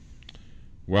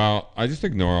 Well, I just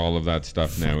ignore all of that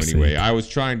stuff now anyway. I was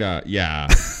trying to,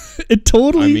 It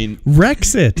totally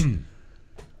wrecks it.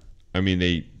 I mean,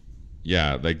 they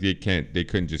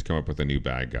couldn't just come up with a new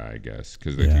bad guy, I guess,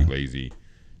 because they're too lazy.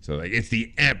 So like, it's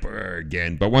the Emperor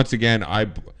again. But once again,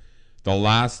 the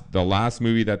last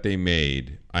movie that they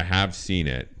made, I have seen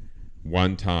it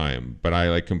one time, but I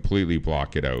like completely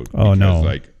block it out. Oh, no.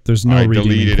 Like, there's no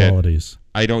redeeming qualities.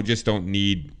 I don't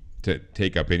need to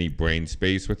take up any brain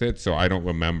space with it, so I don't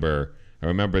remember. I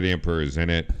remember the Emperor is in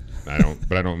it. But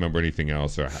I don't remember anything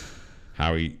else, or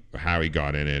how he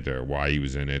got in it, or why he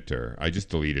was in it, or I just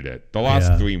deleted it. The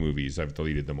last 3 movies, I've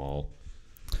deleted them all.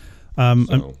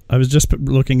 I was just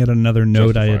looking at another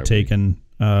note I had taken.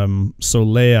 So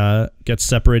Leia gets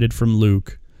separated from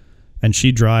Luke, and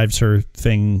she drives her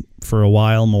thing for a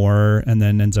while more, and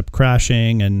then ends up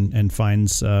crashing and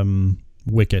finds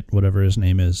Wicket, whatever his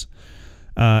name is.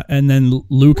 And then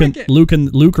Luke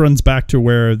runs back to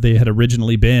where they had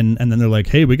originally been, and then they're like,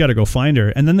 "Hey, we got to go find her."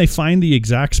 And then they find the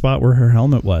exact spot where her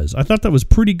helmet was. I thought that was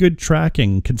pretty good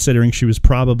tracking, considering she was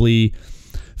probably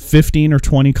 15 or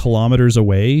 20 kilometers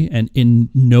away and in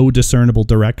no discernible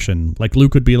direction. Like,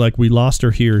 Luke would be like, "We lost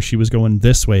her here. She was going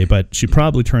this way, but she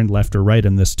probably turned left or right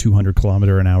in this 200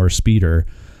 kilometer an hour speeder."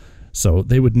 So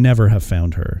they would never have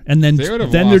found her. And then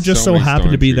there just so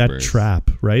happened to be that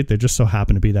trap, right? There just so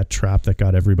happened to be that trap that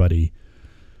got everybody.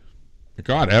 It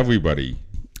got everybody.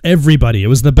 Everybody. It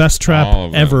was the best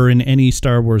trap ever in any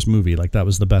Star Wars movie. Like, that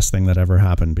was the best thing that ever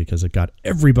happened, because it got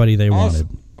everybody they wanted.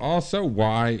 Also,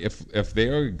 why if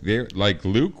they're like,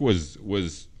 Luke was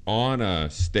on a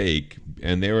stake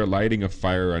and they were lighting a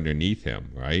fire underneath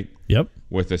him, right? Yep.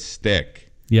 With a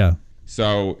stick. Yeah.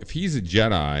 So if he's a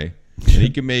Jedi and he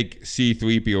can make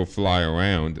C-3PO fly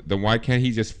around, then why can't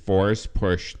he just force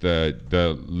push the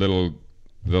little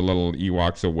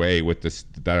Ewoks away with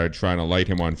that are trying to light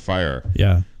him on fire?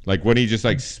 Yeah. Like, wouldn't he just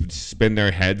like spin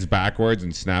their heads backwards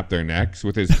and snap their necks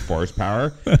with his force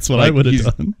power? That's what I would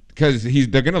have done. Because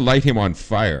they're gonna light him on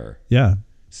fire. Yeah.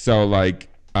 So like,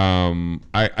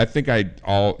 I think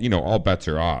all bets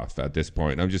are off at this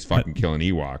point. I'm just fucking killing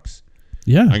Ewoks.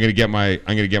 Yeah. I'm gonna get my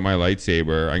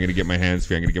lightsaber. I'm gonna get my hands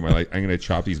free. I'm gonna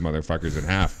chop these motherfuckers in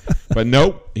half. But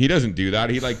nope, he doesn't do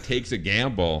that. He like takes a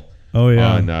gamble. Oh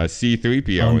yeah. On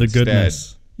C-3PO on the instead.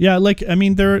 Goodness. Yeah, like, I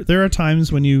mean, there are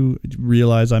times when you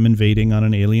realize I'm invading on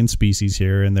an alien species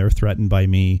here, and they're threatened by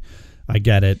me. I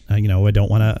get it. I don't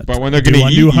want to. But when they're going to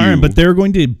eat you, harm, but they're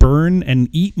going to burn and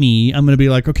eat me, I'm going to be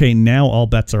like, okay, now all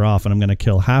bets are off, and I'm going to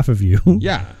kill half of you.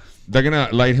 Yeah, they're going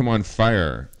to light him on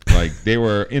fire. Like, they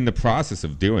were in the process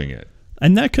of doing it.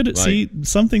 And that could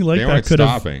something like that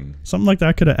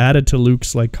could have added to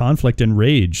Luke's like conflict and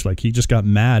rage. Like, he just got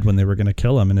mad when they were going to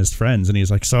kill him and his friends, and he's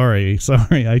like, sorry,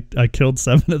 I killed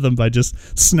 7 of them by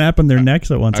just snapping their necks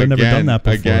at once. I've never done that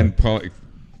before. Again,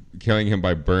 killing him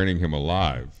by burning him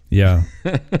alive. Yeah.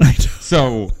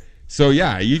 So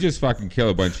yeah, you just fucking kill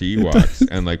a bunch of Ewoks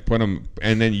and like put them,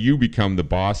 and then you become the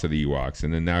boss of the Ewoks,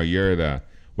 and then now you're the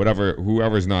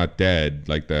whoever's not dead,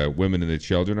 like the women and the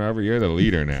children, or whatever, you're the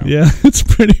leader now. Yeah, it's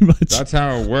pretty much. That's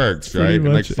how it works, right?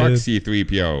 And like, fuck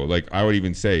C-3PO. Like, I would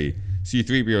even say,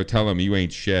 C-3PO, tell him you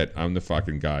ain't shit. I'm the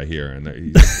fucking guy here. And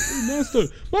he's like,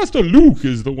 Master Luke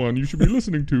is the one you should be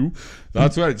listening to.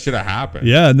 That's what should have happened.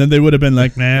 Yeah, and then they would have been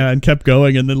like, nah, and kept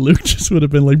going, and then Luke just would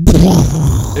have been like,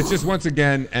 it's just, once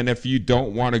again, and if you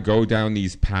don't want to go down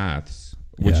these paths,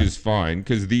 which is fine,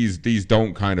 because these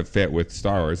don't kind of fit with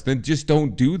Star Wars, then just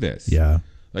don't do this. Yeah.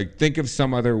 Like, think of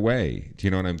some other way. Do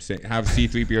you know what I'm saying? Have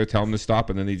C-3PO tell them to stop,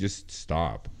 and then they just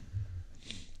stop.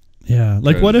 Yeah.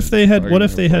 Like, what if they had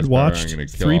watched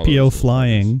 3PO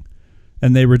flying,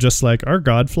 and they were just like, our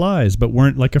God flies, but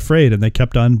weren't like afraid, and they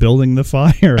kept on building the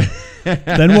fire?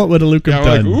 Then what would Luke have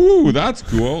done? Like, ooh, that's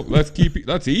cool. Let's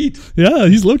eat. Yeah,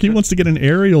 he wants to get an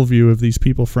aerial view of these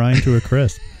people frying to a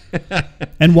crisp.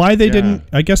 And why they didn't,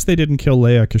 I guess they didn't kill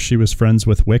Leia because she was friends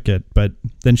with Wicket, but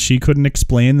then she couldn't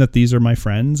explain that these are my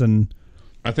friends. And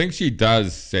I think she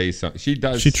does say something. She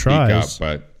tries, speak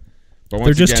up, but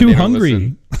they're just too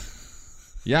hungry.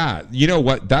 Yeah, you know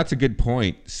what? That's a good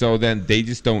point. So then they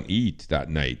just don't eat that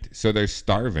night. So they're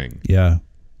starving. Yeah.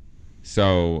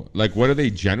 So, like, what do they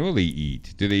generally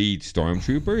eat? Do they eat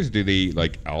stormtroopers? Do they eat,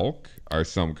 like, elk or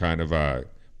some kind of a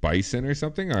bison or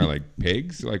something? Or, like,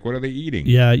 pigs? Like, what are they eating?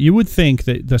 Yeah, you would think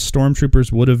that the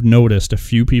stormtroopers would have noticed a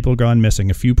few people gone missing.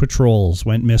 A few patrols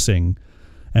went missing.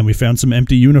 And we found some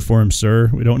empty uniforms, sir.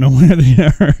 We don't know where they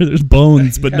are. There's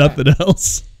bones, but nothing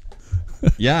else.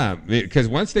 Yeah, because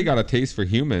once they got a taste for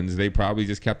humans, they probably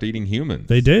just kept eating humans.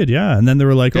 They did, yeah. And then they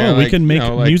were like, Yeah, we like, can make you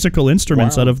know, like musical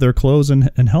instruments wild. out of their clothes and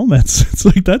helmets. It's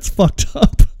like, that's fucked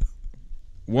up.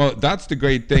 Well, that's the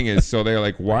great thing is, so they're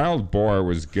like, wild boar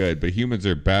was good, but humans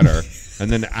are better. And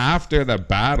then after the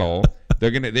battle, they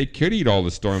could eat all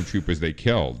the stormtroopers they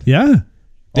killed. Yeah.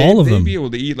 All of them. They'd be able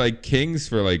to eat like kings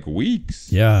for like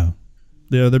weeks. Yeah.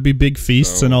 There'd be big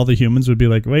feasts So- and all the humans would be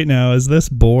like, wait now, is this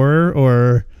Boar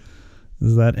or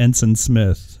is that Ensign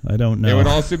Smith? I don't know. It would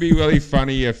also be really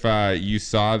funny if you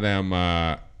saw them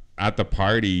at the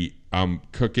party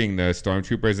cooking the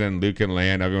stormtroopers, and Luke and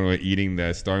Leia and everyone were eating the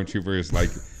stormtroopers like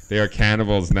they are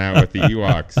cannibals now with the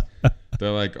Ewoks. They're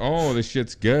like, oh, this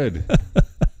shit's good.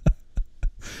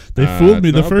 They fooled me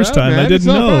It's the not first bad, time. man. I didn't It's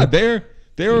not know. bad.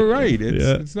 They were right.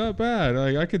 Yeah. It's not bad.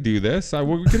 Like, I could do this.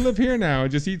 We can live here now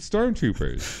and just eat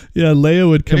stormtroopers. Yeah, Leia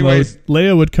would come Anyways. out.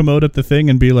 Leia would come out at the thing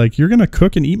and be like, "You're gonna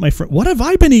cook and eat my friend. What have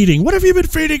I been eating? What have you been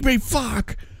feeding me?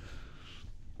 Fuck."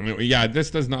 I mean, yeah,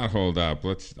 this does not hold up.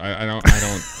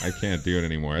 I can't do it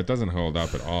anymore. It doesn't hold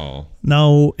up at all.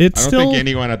 No, it's I don't still think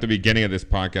anyone at the beginning of this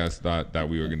podcast thought that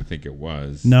we were going to think it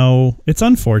was. no. It's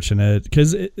unfortunate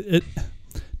because it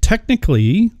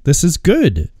technically this is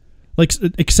good. Like,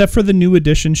 except for the new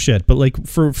edition shit, but like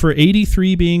for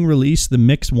 83 being released, the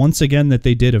mix once again that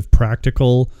they did of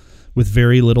practical with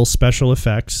very little special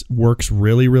effects works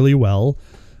really, really well.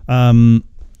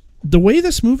 The way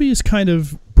this movie is kind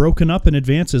of broken up in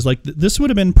advances, like this would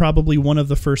have been probably one of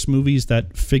the first movies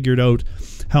that figured out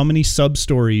how many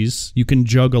sub-stories you can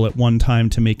juggle at one time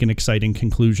to make an exciting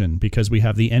conclusion, because we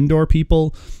have the Endor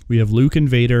people, we have Luke and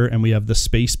Vader, and we have the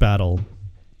space battle.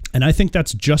 And I think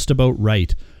that's just about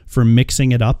right for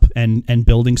mixing it up and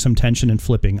building some tension and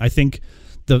flipping. I think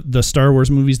the Star Wars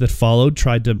movies that followed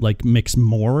tried to like mix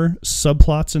more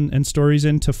subplots and stories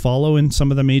in to follow in some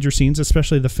of the major scenes,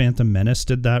 especially the Phantom Menace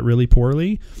did that really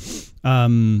poorly.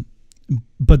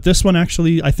 But this one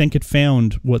actually, I think it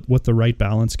found what the right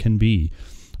balance can be.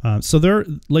 So there,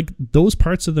 like those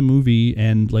parts of the movie,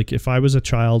 and like if I was a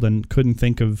child and couldn't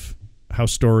think of how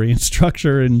story and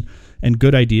structure and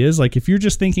good ideas, like if you're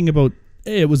just thinking about,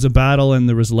 hey, it was a battle and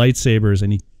there was lightsabers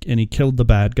and he killed the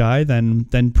bad guy,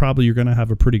 then probably you're gonna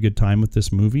have a pretty good time with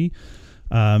this movie.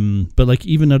 But like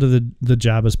even out of the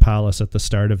Jabba's palace at the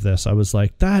start of this, I was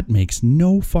like, that makes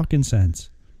no fucking sense.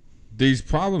 These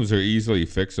problems are easily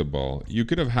fixable. You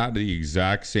could have had the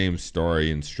exact same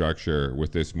story and structure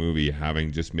with this movie,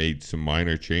 having just made some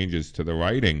minor changes to the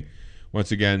writing.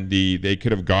 Once again, they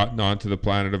could have gotten onto the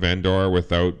planet of Endor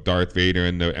without Darth Vader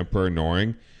and the Emperor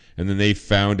knowing, and then they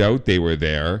found out they were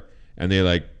there, and they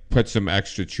like put some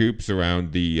extra troops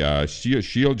around the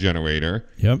shield generator.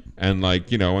 Yep. And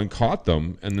and caught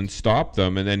them, and then stopped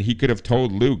them, and then he could have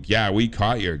told Luke, "Yeah, we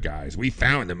caught your guys. We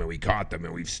found them, and we caught them,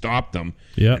 and we've stopped them.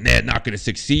 Yeah. And they're not going to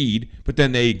succeed, but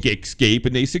then they escape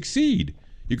and they succeed."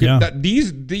 You could Yeah.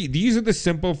 these are the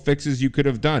simple fixes you could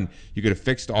have done. You could have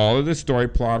fixed all of the story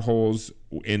plot holes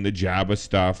in the Jabba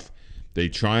stuff. They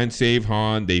try and save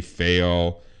Han, they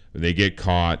fail. They get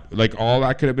caught. Like, all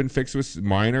that could have been fixed with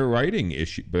minor writing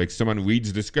issue. But like, someone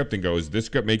reads the script and goes, "This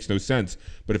script makes no sense.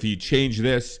 But if you change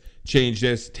this,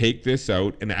 take this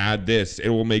out, and add this, it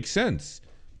will make sense."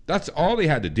 That's all they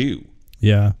had to do.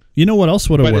 Yeah. You know what else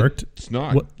would have But worked? it's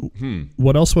not.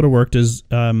 What else would have worked is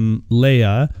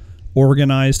Leia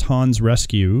organized Han's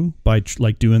rescue by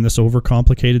doing this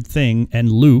overcomplicated thing,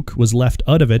 and Luke was left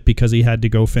out of it because he had to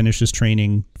go finish his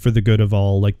training for the good of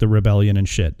all, like the rebellion and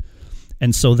shit.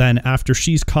 And so then after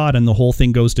she's caught and the whole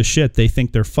thing goes to shit, they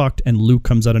think they're fucked, and Luke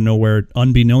comes out of nowhere,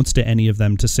 unbeknownst to any of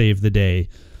them, to save the day.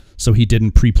 So he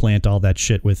didn't pre-plant all that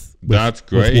shit with That's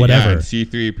great. with whatever. Yeah, and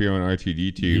C-3PO and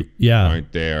R2-D2 Yeah.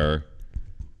 aren't there.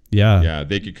 Yeah. Yeah,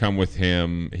 they could come with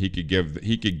him. He could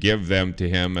give them to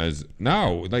him as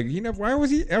why was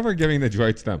he ever giving the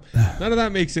droids to them? None of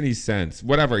that makes any sense.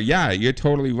 Whatever. Yeah, you're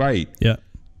totally right. Yeah.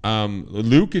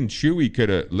 Luke and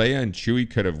Leia and Chewie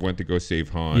could have went to go save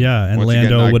Han. Yeah, and Once again,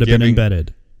 Lando not would have been giving-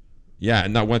 embedded. Yeah,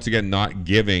 and not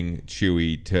giving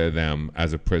Chewie to them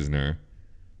as a prisoner.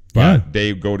 Yeah. But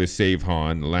they go to save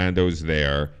Han. Lando's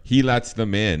there. He lets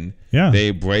them in. Yeah.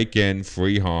 They break in,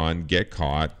 free Han, get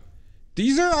caught.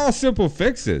 These are all simple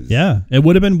fixes. Yeah, it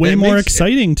would have been way more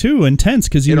exciting too, intense,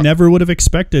 because you never would have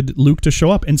expected Luke to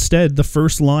show up. Instead, the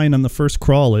first line on the first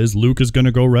crawl is Luke is going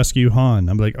to go rescue Han.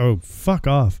 I'm like, oh, fuck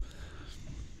off.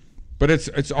 But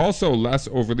it's also less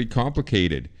overly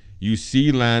complicated. You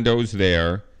see Lando's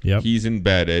there. Yep. He's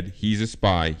embedded. He's a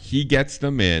spy. He gets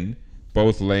them in,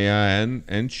 both Leia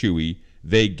and Chewie.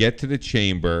 They get to the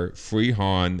chamber, free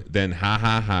Han, then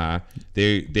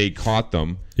they caught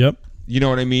them. Yep. You know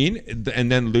what I mean?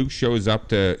 And then Luke finds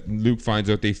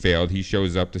out they failed. He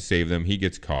shows up to save them. He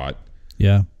gets caught.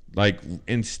 Yeah. Like,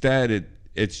 instead,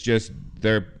 it's just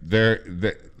their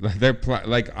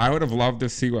like, I would have loved to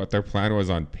see what their plan was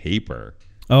on paper.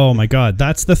 Oh my God.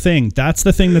 That's the thing. That's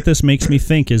the thing that this makes me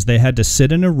think is they had to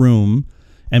sit in a room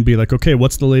and be like, okay,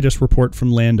 what's the latest report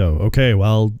from Lando? Okay,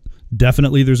 well,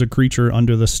 definitely there's a creature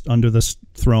under this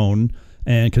throne.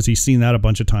 And because he's seen that a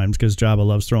bunch of times, because Jabba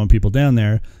loves throwing people down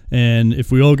there. And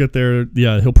if we all get there,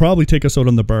 yeah, he'll probably take us out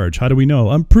on the barge. How do we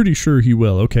know? I'm pretty sure he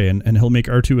will. Okay, and he'll make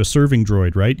R2 a serving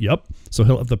droid, right? Yep. So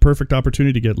he'll have the perfect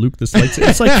opportunity to get Luke this lightsaber.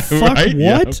 It's like, fuck, right? What?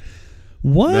 Yeah.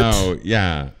 What? No,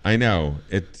 yeah, I know.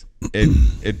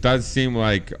 It does seem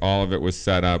like all of it was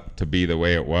set up to be the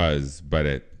way it was,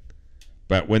 but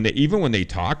when they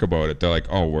talk about it, they're like,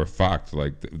 oh, we're fucked.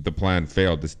 Like, the plan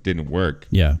failed. This didn't work.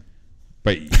 Yeah.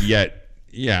 But yet...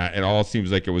 Yeah, it all seems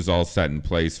like it was all set in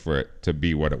place for it to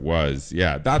be what it was.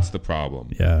 Yeah, that's the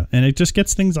problem. Yeah, and it just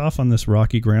gets things off on this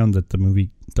rocky ground that the movie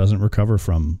doesn't recover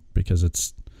from, because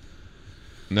it's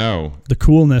the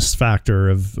coolness factor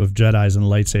of Jedis and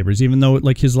lightsabers, even though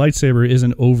like his lightsaber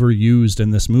isn't overused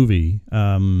in this movie,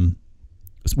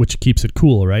 which keeps it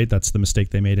cool, right? That's the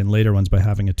mistake they made in later ones by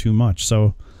having it too much.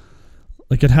 So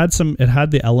like it had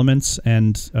the elements,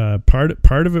 and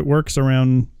part of it works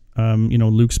around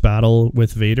Luke's battle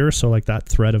with Vader, so like that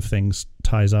thread of things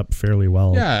ties up fairly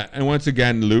well. Yeah, and once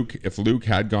again, if Luke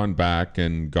had gone back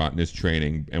and gotten his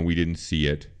training and we didn't see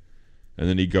it, and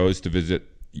then he goes to visit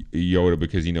Yoda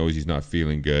because he knows he's not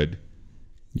feeling good,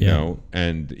 you know,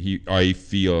 and he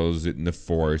feels it in the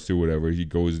Force or whatever. He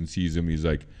goes and sees him. He's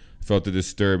like, I felt a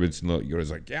disturbance, and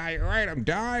Yoda's like, yeah, you're right, I'm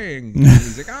dying. And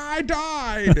he's like, I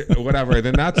died, or whatever.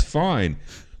 Then that's fine,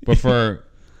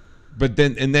 But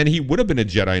then he would have been a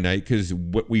Jedi Knight, because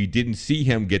we didn't see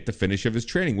him get the finish of his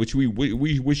training, which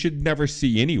we should never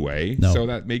see anyway. No. So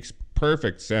that makes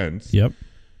perfect sense. Yep.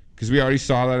 Because we already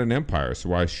saw that in Empire, so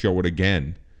why show it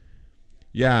again?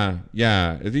 Yeah.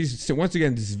 These once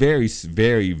again, this is very,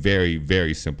 very, very,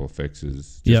 very simple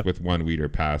fixes, just with one reader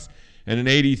pass. And in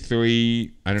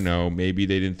 '83, I don't know, maybe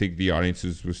they didn't think the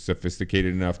audiences were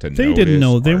sophisticated enough to. They didn't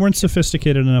know. They weren't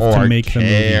sophisticated enough to make the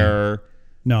movie.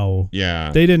 No.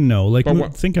 Yeah. They didn't know. Like,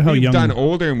 think of how young... We've done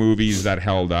older movies that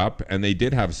held up, and they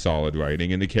did have solid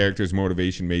writing, and the characters'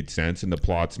 motivation made sense, and the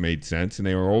plots made sense, and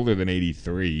they were older than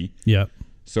 '83. Yeah.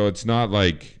 So it's not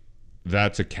like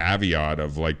that's a caveat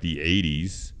of, like, the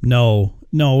 '80s. No,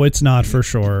 it's not for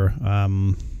sure.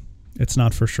 It's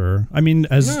not for sure. I mean,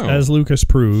 as Lucas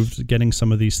proved, getting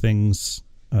some of these things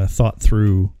thought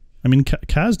through... I mean,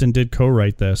 Kasdan did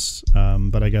co-write this,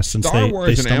 but I guess since Star Wars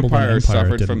they stumbled on Empire,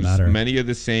 suffered it from didn't matter. many of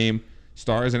the same.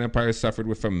 Star Wars and Empire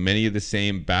suffered from many of the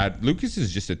same bad. Lucas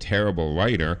is just a terrible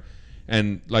writer,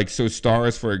 and like so, Star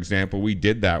Wars, for example, we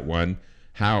did that one.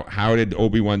 How did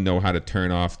Obi-Wan know how to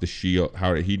turn off the shield?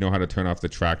 How did he know how to turn off the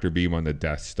tractor beam on the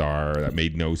Death Star? That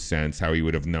made no sense. How he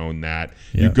would have known that?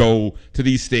 Yeah. You go to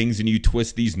these things and you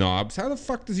twist these knobs. How the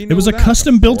fuck does he know? It was a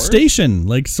custom-built station.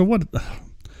 Like, so what?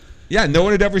 Yeah, no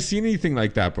one had ever seen anything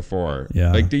like that before.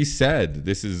 Yeah. Like they said,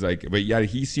 this is like, but yeah,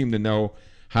 he seemed to know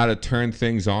how to turn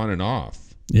things on and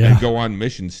off. Yeah. And go on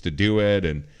missions to do it.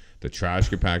 And the trash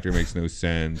compactor makes no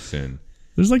sense. And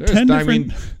there's like 10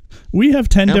 different... we have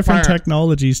 10 different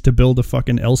technologies to build a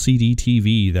fucking LCD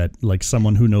TV that like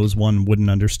someone who knows one wouldn't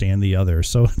understand the other.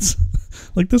 So it's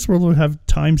like this world would have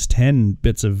times 10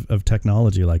 bits of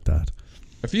technology like that.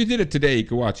 If you did it today, you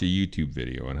could watch a YouTube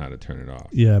video on how to turn it off.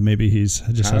 Yeah, maybe he's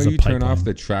just how has a pipeline. How do you turn off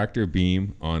the tractor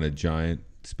beam on a giant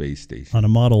space station? On a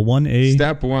Model 1A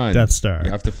Step 1. Death Star.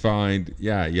 You have to find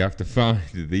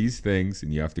these things,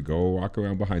 and you have to go walk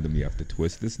around behind them. You have to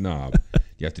twist this knob.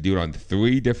 You have to do it on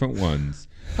 3 different ones.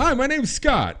 Hi, my name's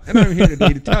Scott, and I'm here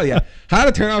today to tell you how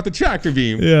to turn off the tractor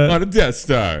beam on a Death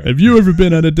Star. Have you ever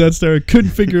been on a Death Star and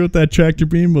couldn't figure out that tractor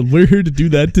beam? Well, we're here to do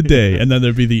that today. And then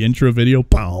there'd be the intro video.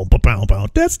 Pow, pow, pow, pow.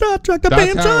 Death Star tractor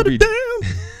beam's on it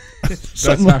down. That's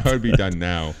how it would be done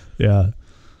now. Yeah.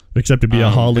 Except to be a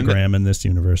hologram in this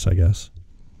universe, I guess.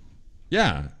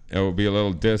 Yeah. It will be a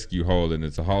little disc you hold, and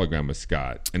it's a hologram of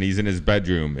Scott. And he's in his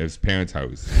bedroom, his parents'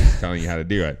 house. He's telling you how to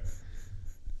do it.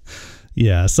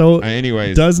 Yeah, so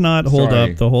anyways, does not hold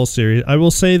sorry. up the whole series. I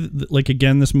will say, like,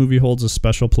 again, this movie holds a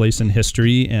special place in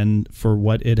history and for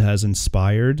what it has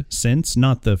inspired since.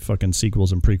 Not the fucking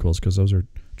sequels and prequels, because those are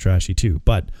trashy too,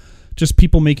 but just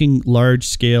people making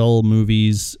large-scale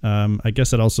movies. I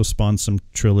guess it also spawned some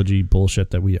trilogy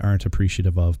bullshit that we aren't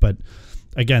appreciative of. But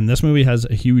again, this movie has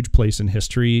a huge place in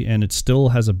history, and it still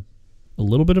has a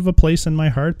little bit of a place in my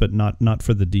heart, but not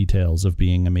for the details of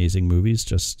being amazing movies,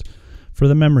 just for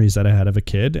the memories that I had of a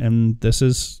kid. And this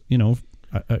is, you know,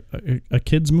 a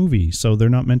kid's movie, so they're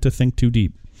not meant to think too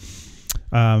deep.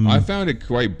 I found it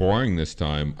quite boring this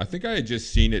time. I think I had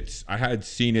just seen it. I had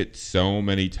seen it so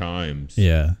many times.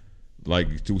 Yeah.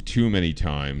 Like too many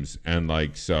times. And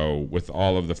like, so with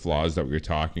all of the flaws that we were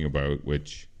talking about,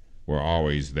 which were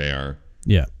always there.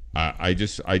 Yeah. I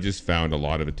just found a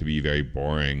lot of it to be very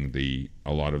boring.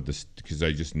 A lot of this, because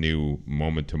I just knew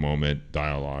moment to moment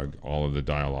dialogue, all of the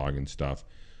dialogue and stuff.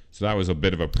 So that was a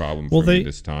bit of a problem for me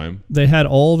this time. They had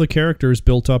all the characters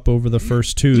built up over the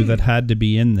first two that had to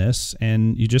be in this,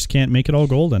 and you just can't make it all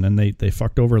golden. And they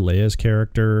fucked over Leia's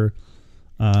character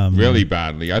really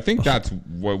badly. I think that's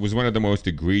what was one of the most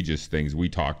egregious things we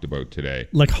talked about today.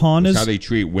 Like Han is how they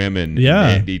treat women.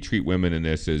 Yeah, they treat women in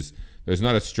this is there's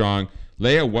not a strong.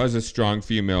 Leia was a strong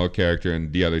female character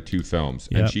in the other two films,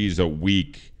 and she's a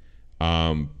weak,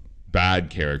 bad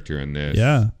character in this.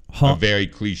 Yeah. A very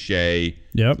cliche,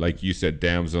 Yep. like you said,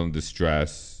 damsel in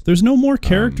distress. There's no more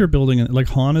character building. Like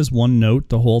Han is one note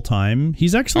the whole time.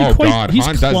 He's actually he's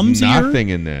Han clumsier. does nothing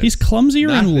in this. He's clumsier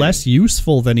and less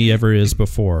useful than he ever is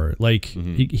before. Like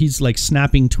he's like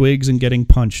snapping twigs and getting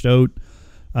punched out.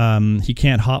 He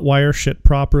can't hotwire shit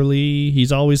properly.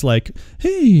 He's always like,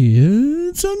 "Hey,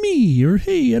 it's on me," or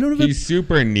 "Hey, I don't know." He's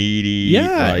super needy.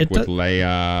 Yeah, like with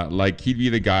Leia, like he'd be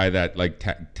the guy that like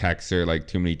texts her like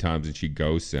too many times and she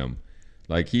ghosts him.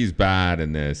 Like he's bad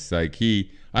in this. Like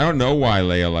I don't know why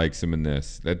Leia likes him in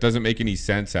this. That doesn't make any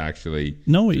sense, actually.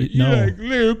 No, no. Like,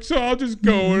 Luke, so I'll just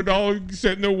go and I'll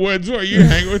sit in the woods while you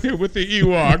hang with him with the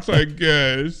Ewoks, I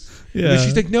guess. Yeah. And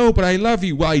she's like, no, but I love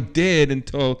you. Well, I did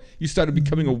until you started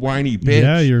becoming a whiny bitch.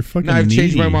 Yeah, you're fucking Now I've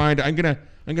changed my needy. mind. I'm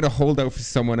gonna hold out for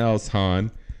someone else,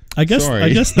 Han. I guess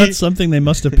Sorry. that's something they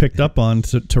must have picked up on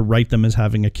to write them as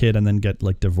having a kid and then get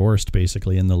like divorced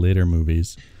basically in the later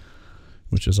movies,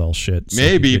 which is all shit. So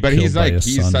Maybe, he get but killed he's by like his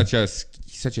he's son.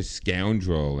 such a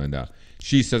scoundrel, and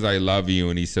she says I love you,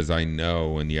 and he says I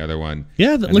know, and the other one,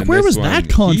 Yeah, and like then where this was one, that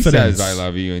confidence? He says I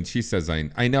love you, and she says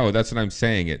I know. That's what I'm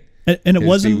saying. And it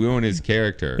wasn't to ruin his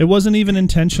character. It wasn't even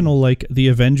intentional like the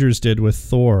Avengers did with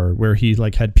Thor, where he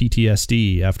like had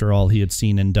PTSD after all he had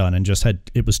seen and done, and just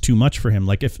it was too much for him.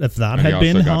 Like if that and had he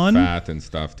been also got Han, fat and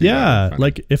stuff. Too. yeah,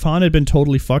 like if Han had been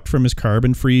totally fucked from his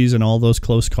carbon freeze and all those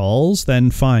close calls, then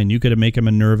fine, you could have made him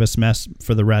a nervous mess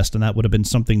for the rest, and that would have been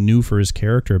something new for his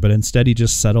character. But instead, he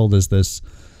just settled as this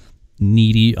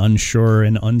needy, unsure,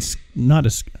 and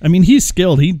I mean, he's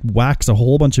skilled. He whacks a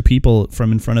whole bunch of people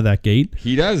from in front of that gate.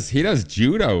 He does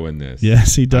judo in this.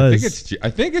 Yes, he does. I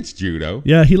think it's judo.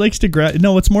 Yeah, he likes to grab.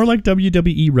 No, it's more like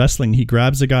WWE wrestling. He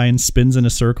grabs a guy and spins in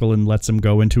a circle and lets him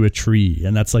go into a tree,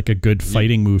 and that's like a good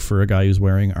fighting move for a guy who's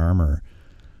wearing armor.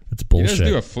 That's bullshit. He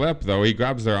does do a flip though. He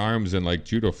grabs their arms and like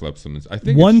judo flips them. I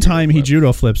think one it's time he flips.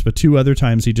 judo flips, but two other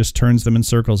times he just turns them in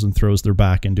circles and throws their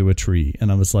back into a tree.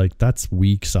 And I was like, that's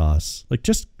weak sauce. Like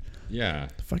just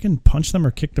fucking punch them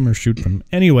or kick them or shoot them.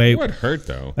 Anyway, it would hurt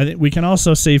though. I think we can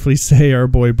also safely say our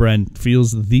boy Brent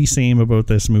feels the same about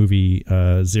this movie.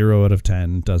 0 out of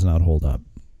 10 does not hold up.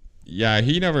 Yeah,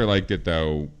 he never liked it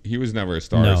though. He was never a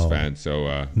Star Wars fan,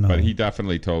 so but he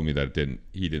definitely told me that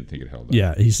he didn't think it held up.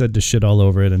 Yeah, he said to shit all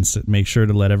over it and make sure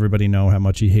to let everybody know how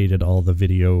much he hated all the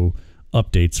video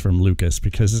updates from Lucas,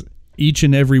 because each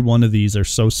and every one of these are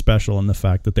so special in the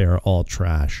fact that they are all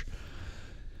trash.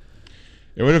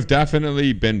 It would have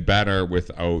definitely been better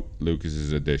without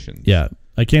Lucas's additions. Yeah,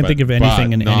 I can't think of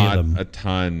anything in any of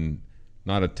them.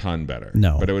 Not a ton better.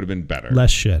 No. But it would have been better. Less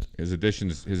shit. His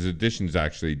additions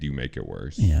actually do make it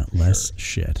worse. Yeah, less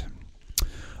shit.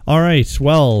 All right.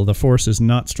 Well, the Force is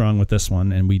not strong with this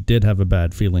one, and we did have a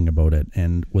bad feeling about it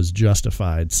and was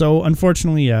justified. So,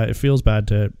 unfortunately, it feels bad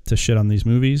to shit on these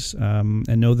movies and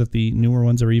know that the newer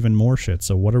ones are even more shit.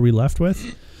 So, what are we left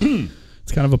with?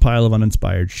 It's kind of a pile of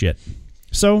uninspired shit.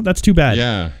 So that's too bad.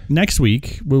 Yeah. Next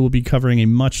week, we will be covering a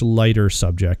much lighter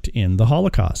subject in the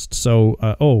Holocaust. So,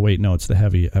 it's the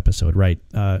heavy episode, right?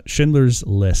 Schindler's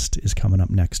List is coming up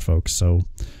next, folks. So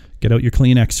get out your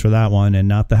Kleenex for that one, and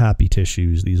not the happy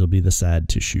tissues. These will be the sad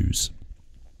tissues.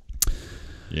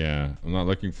 Yeah, I'm not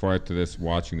looking forward to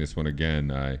watching this one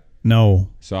again. I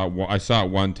saw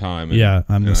it one time. And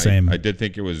I'm the same. I did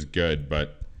think it was good,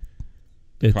 but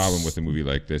The problem with a movie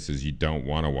like this is you don't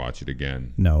want to watch it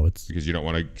again. No, it's because you don't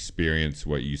want to experience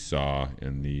what you saw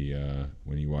in the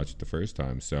when you watched it the first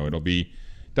time. So it'll be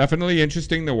definitely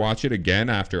interesting to watch it again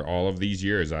after all of these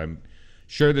years. I'm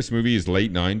sure this movie is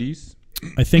late 90s.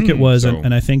 I think it was,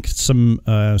 and I think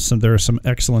there are some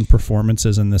excellent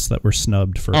performances in this that were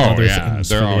snubbed for other things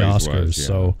for the Oscars. Was, yeah.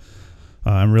 So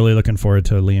I'm really looking forward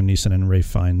to Liam Neeson and Ralph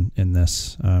Fiennes in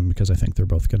this because I think they're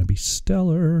both going to be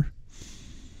stellar.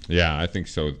 Yeah, I think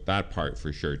so. That part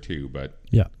for sure too. But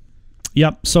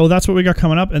Yep. So that's what we got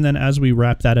coming up. And then as we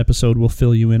wrap that episode, we'll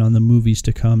fill you in on the movies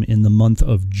to come in the month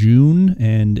of June.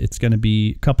 And it's going to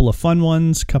be a couple of fun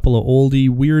ones, a couple of oldie,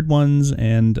 weird ones,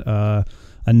 and a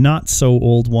not so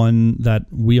old one that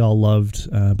we all loved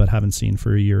but haven't seen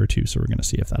for a year or two. So we're going to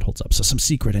see if that holds up. So some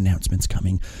secret announcements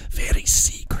coming. Very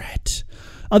secret.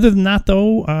 Other than that,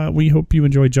 though, we hope you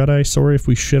enjoy Jedi. Sorry if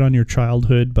we shit on your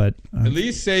childhood, but... at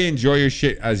least say enjoy your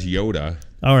shit as Yoda.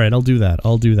 All right, I'll do that.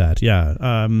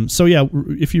 Yeah. So, yeah,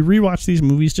 if you rewatch these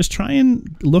movies, just try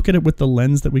and look at it with the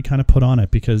lens that we kind of put on it,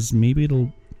 because maybe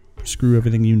it'll screw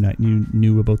everything you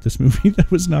knew about this movie that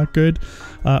was not good.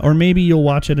 Or maybe you'll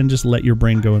watch it and just let your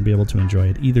brain go and be able to enjoy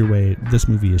it. Either way, this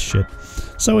movie is shit.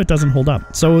 So it doesn't hold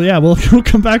up. So, yeah, we'll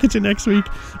come back at you next week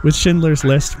with Schindler's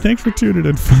List. Thanks for tuning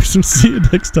in, folks. We'll see you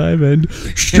next time, and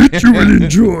shit you will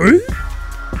enjoy.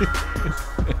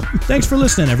 Thanks for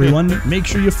listening, everyone. Make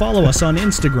sure you follow us on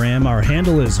Instagram. Our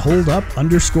handle is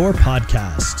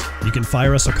holdup_podcast. You can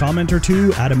fire us a comment or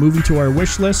two, add a movie to our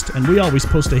wish list, and we always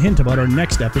post a hint about our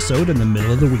next episode in the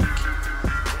middle of the week.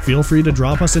 Feel free to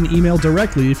drop us an email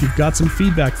directly if you've got some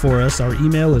feedback for us. Our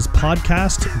email is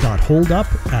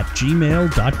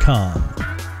podcast.holdup@gmail.com.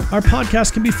 Our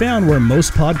podcast can be found where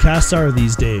most podcasts are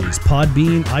these days: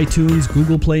 Podbean, iTunes,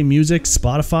 Google Play Music,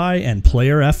 Spotify, and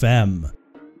Player FM.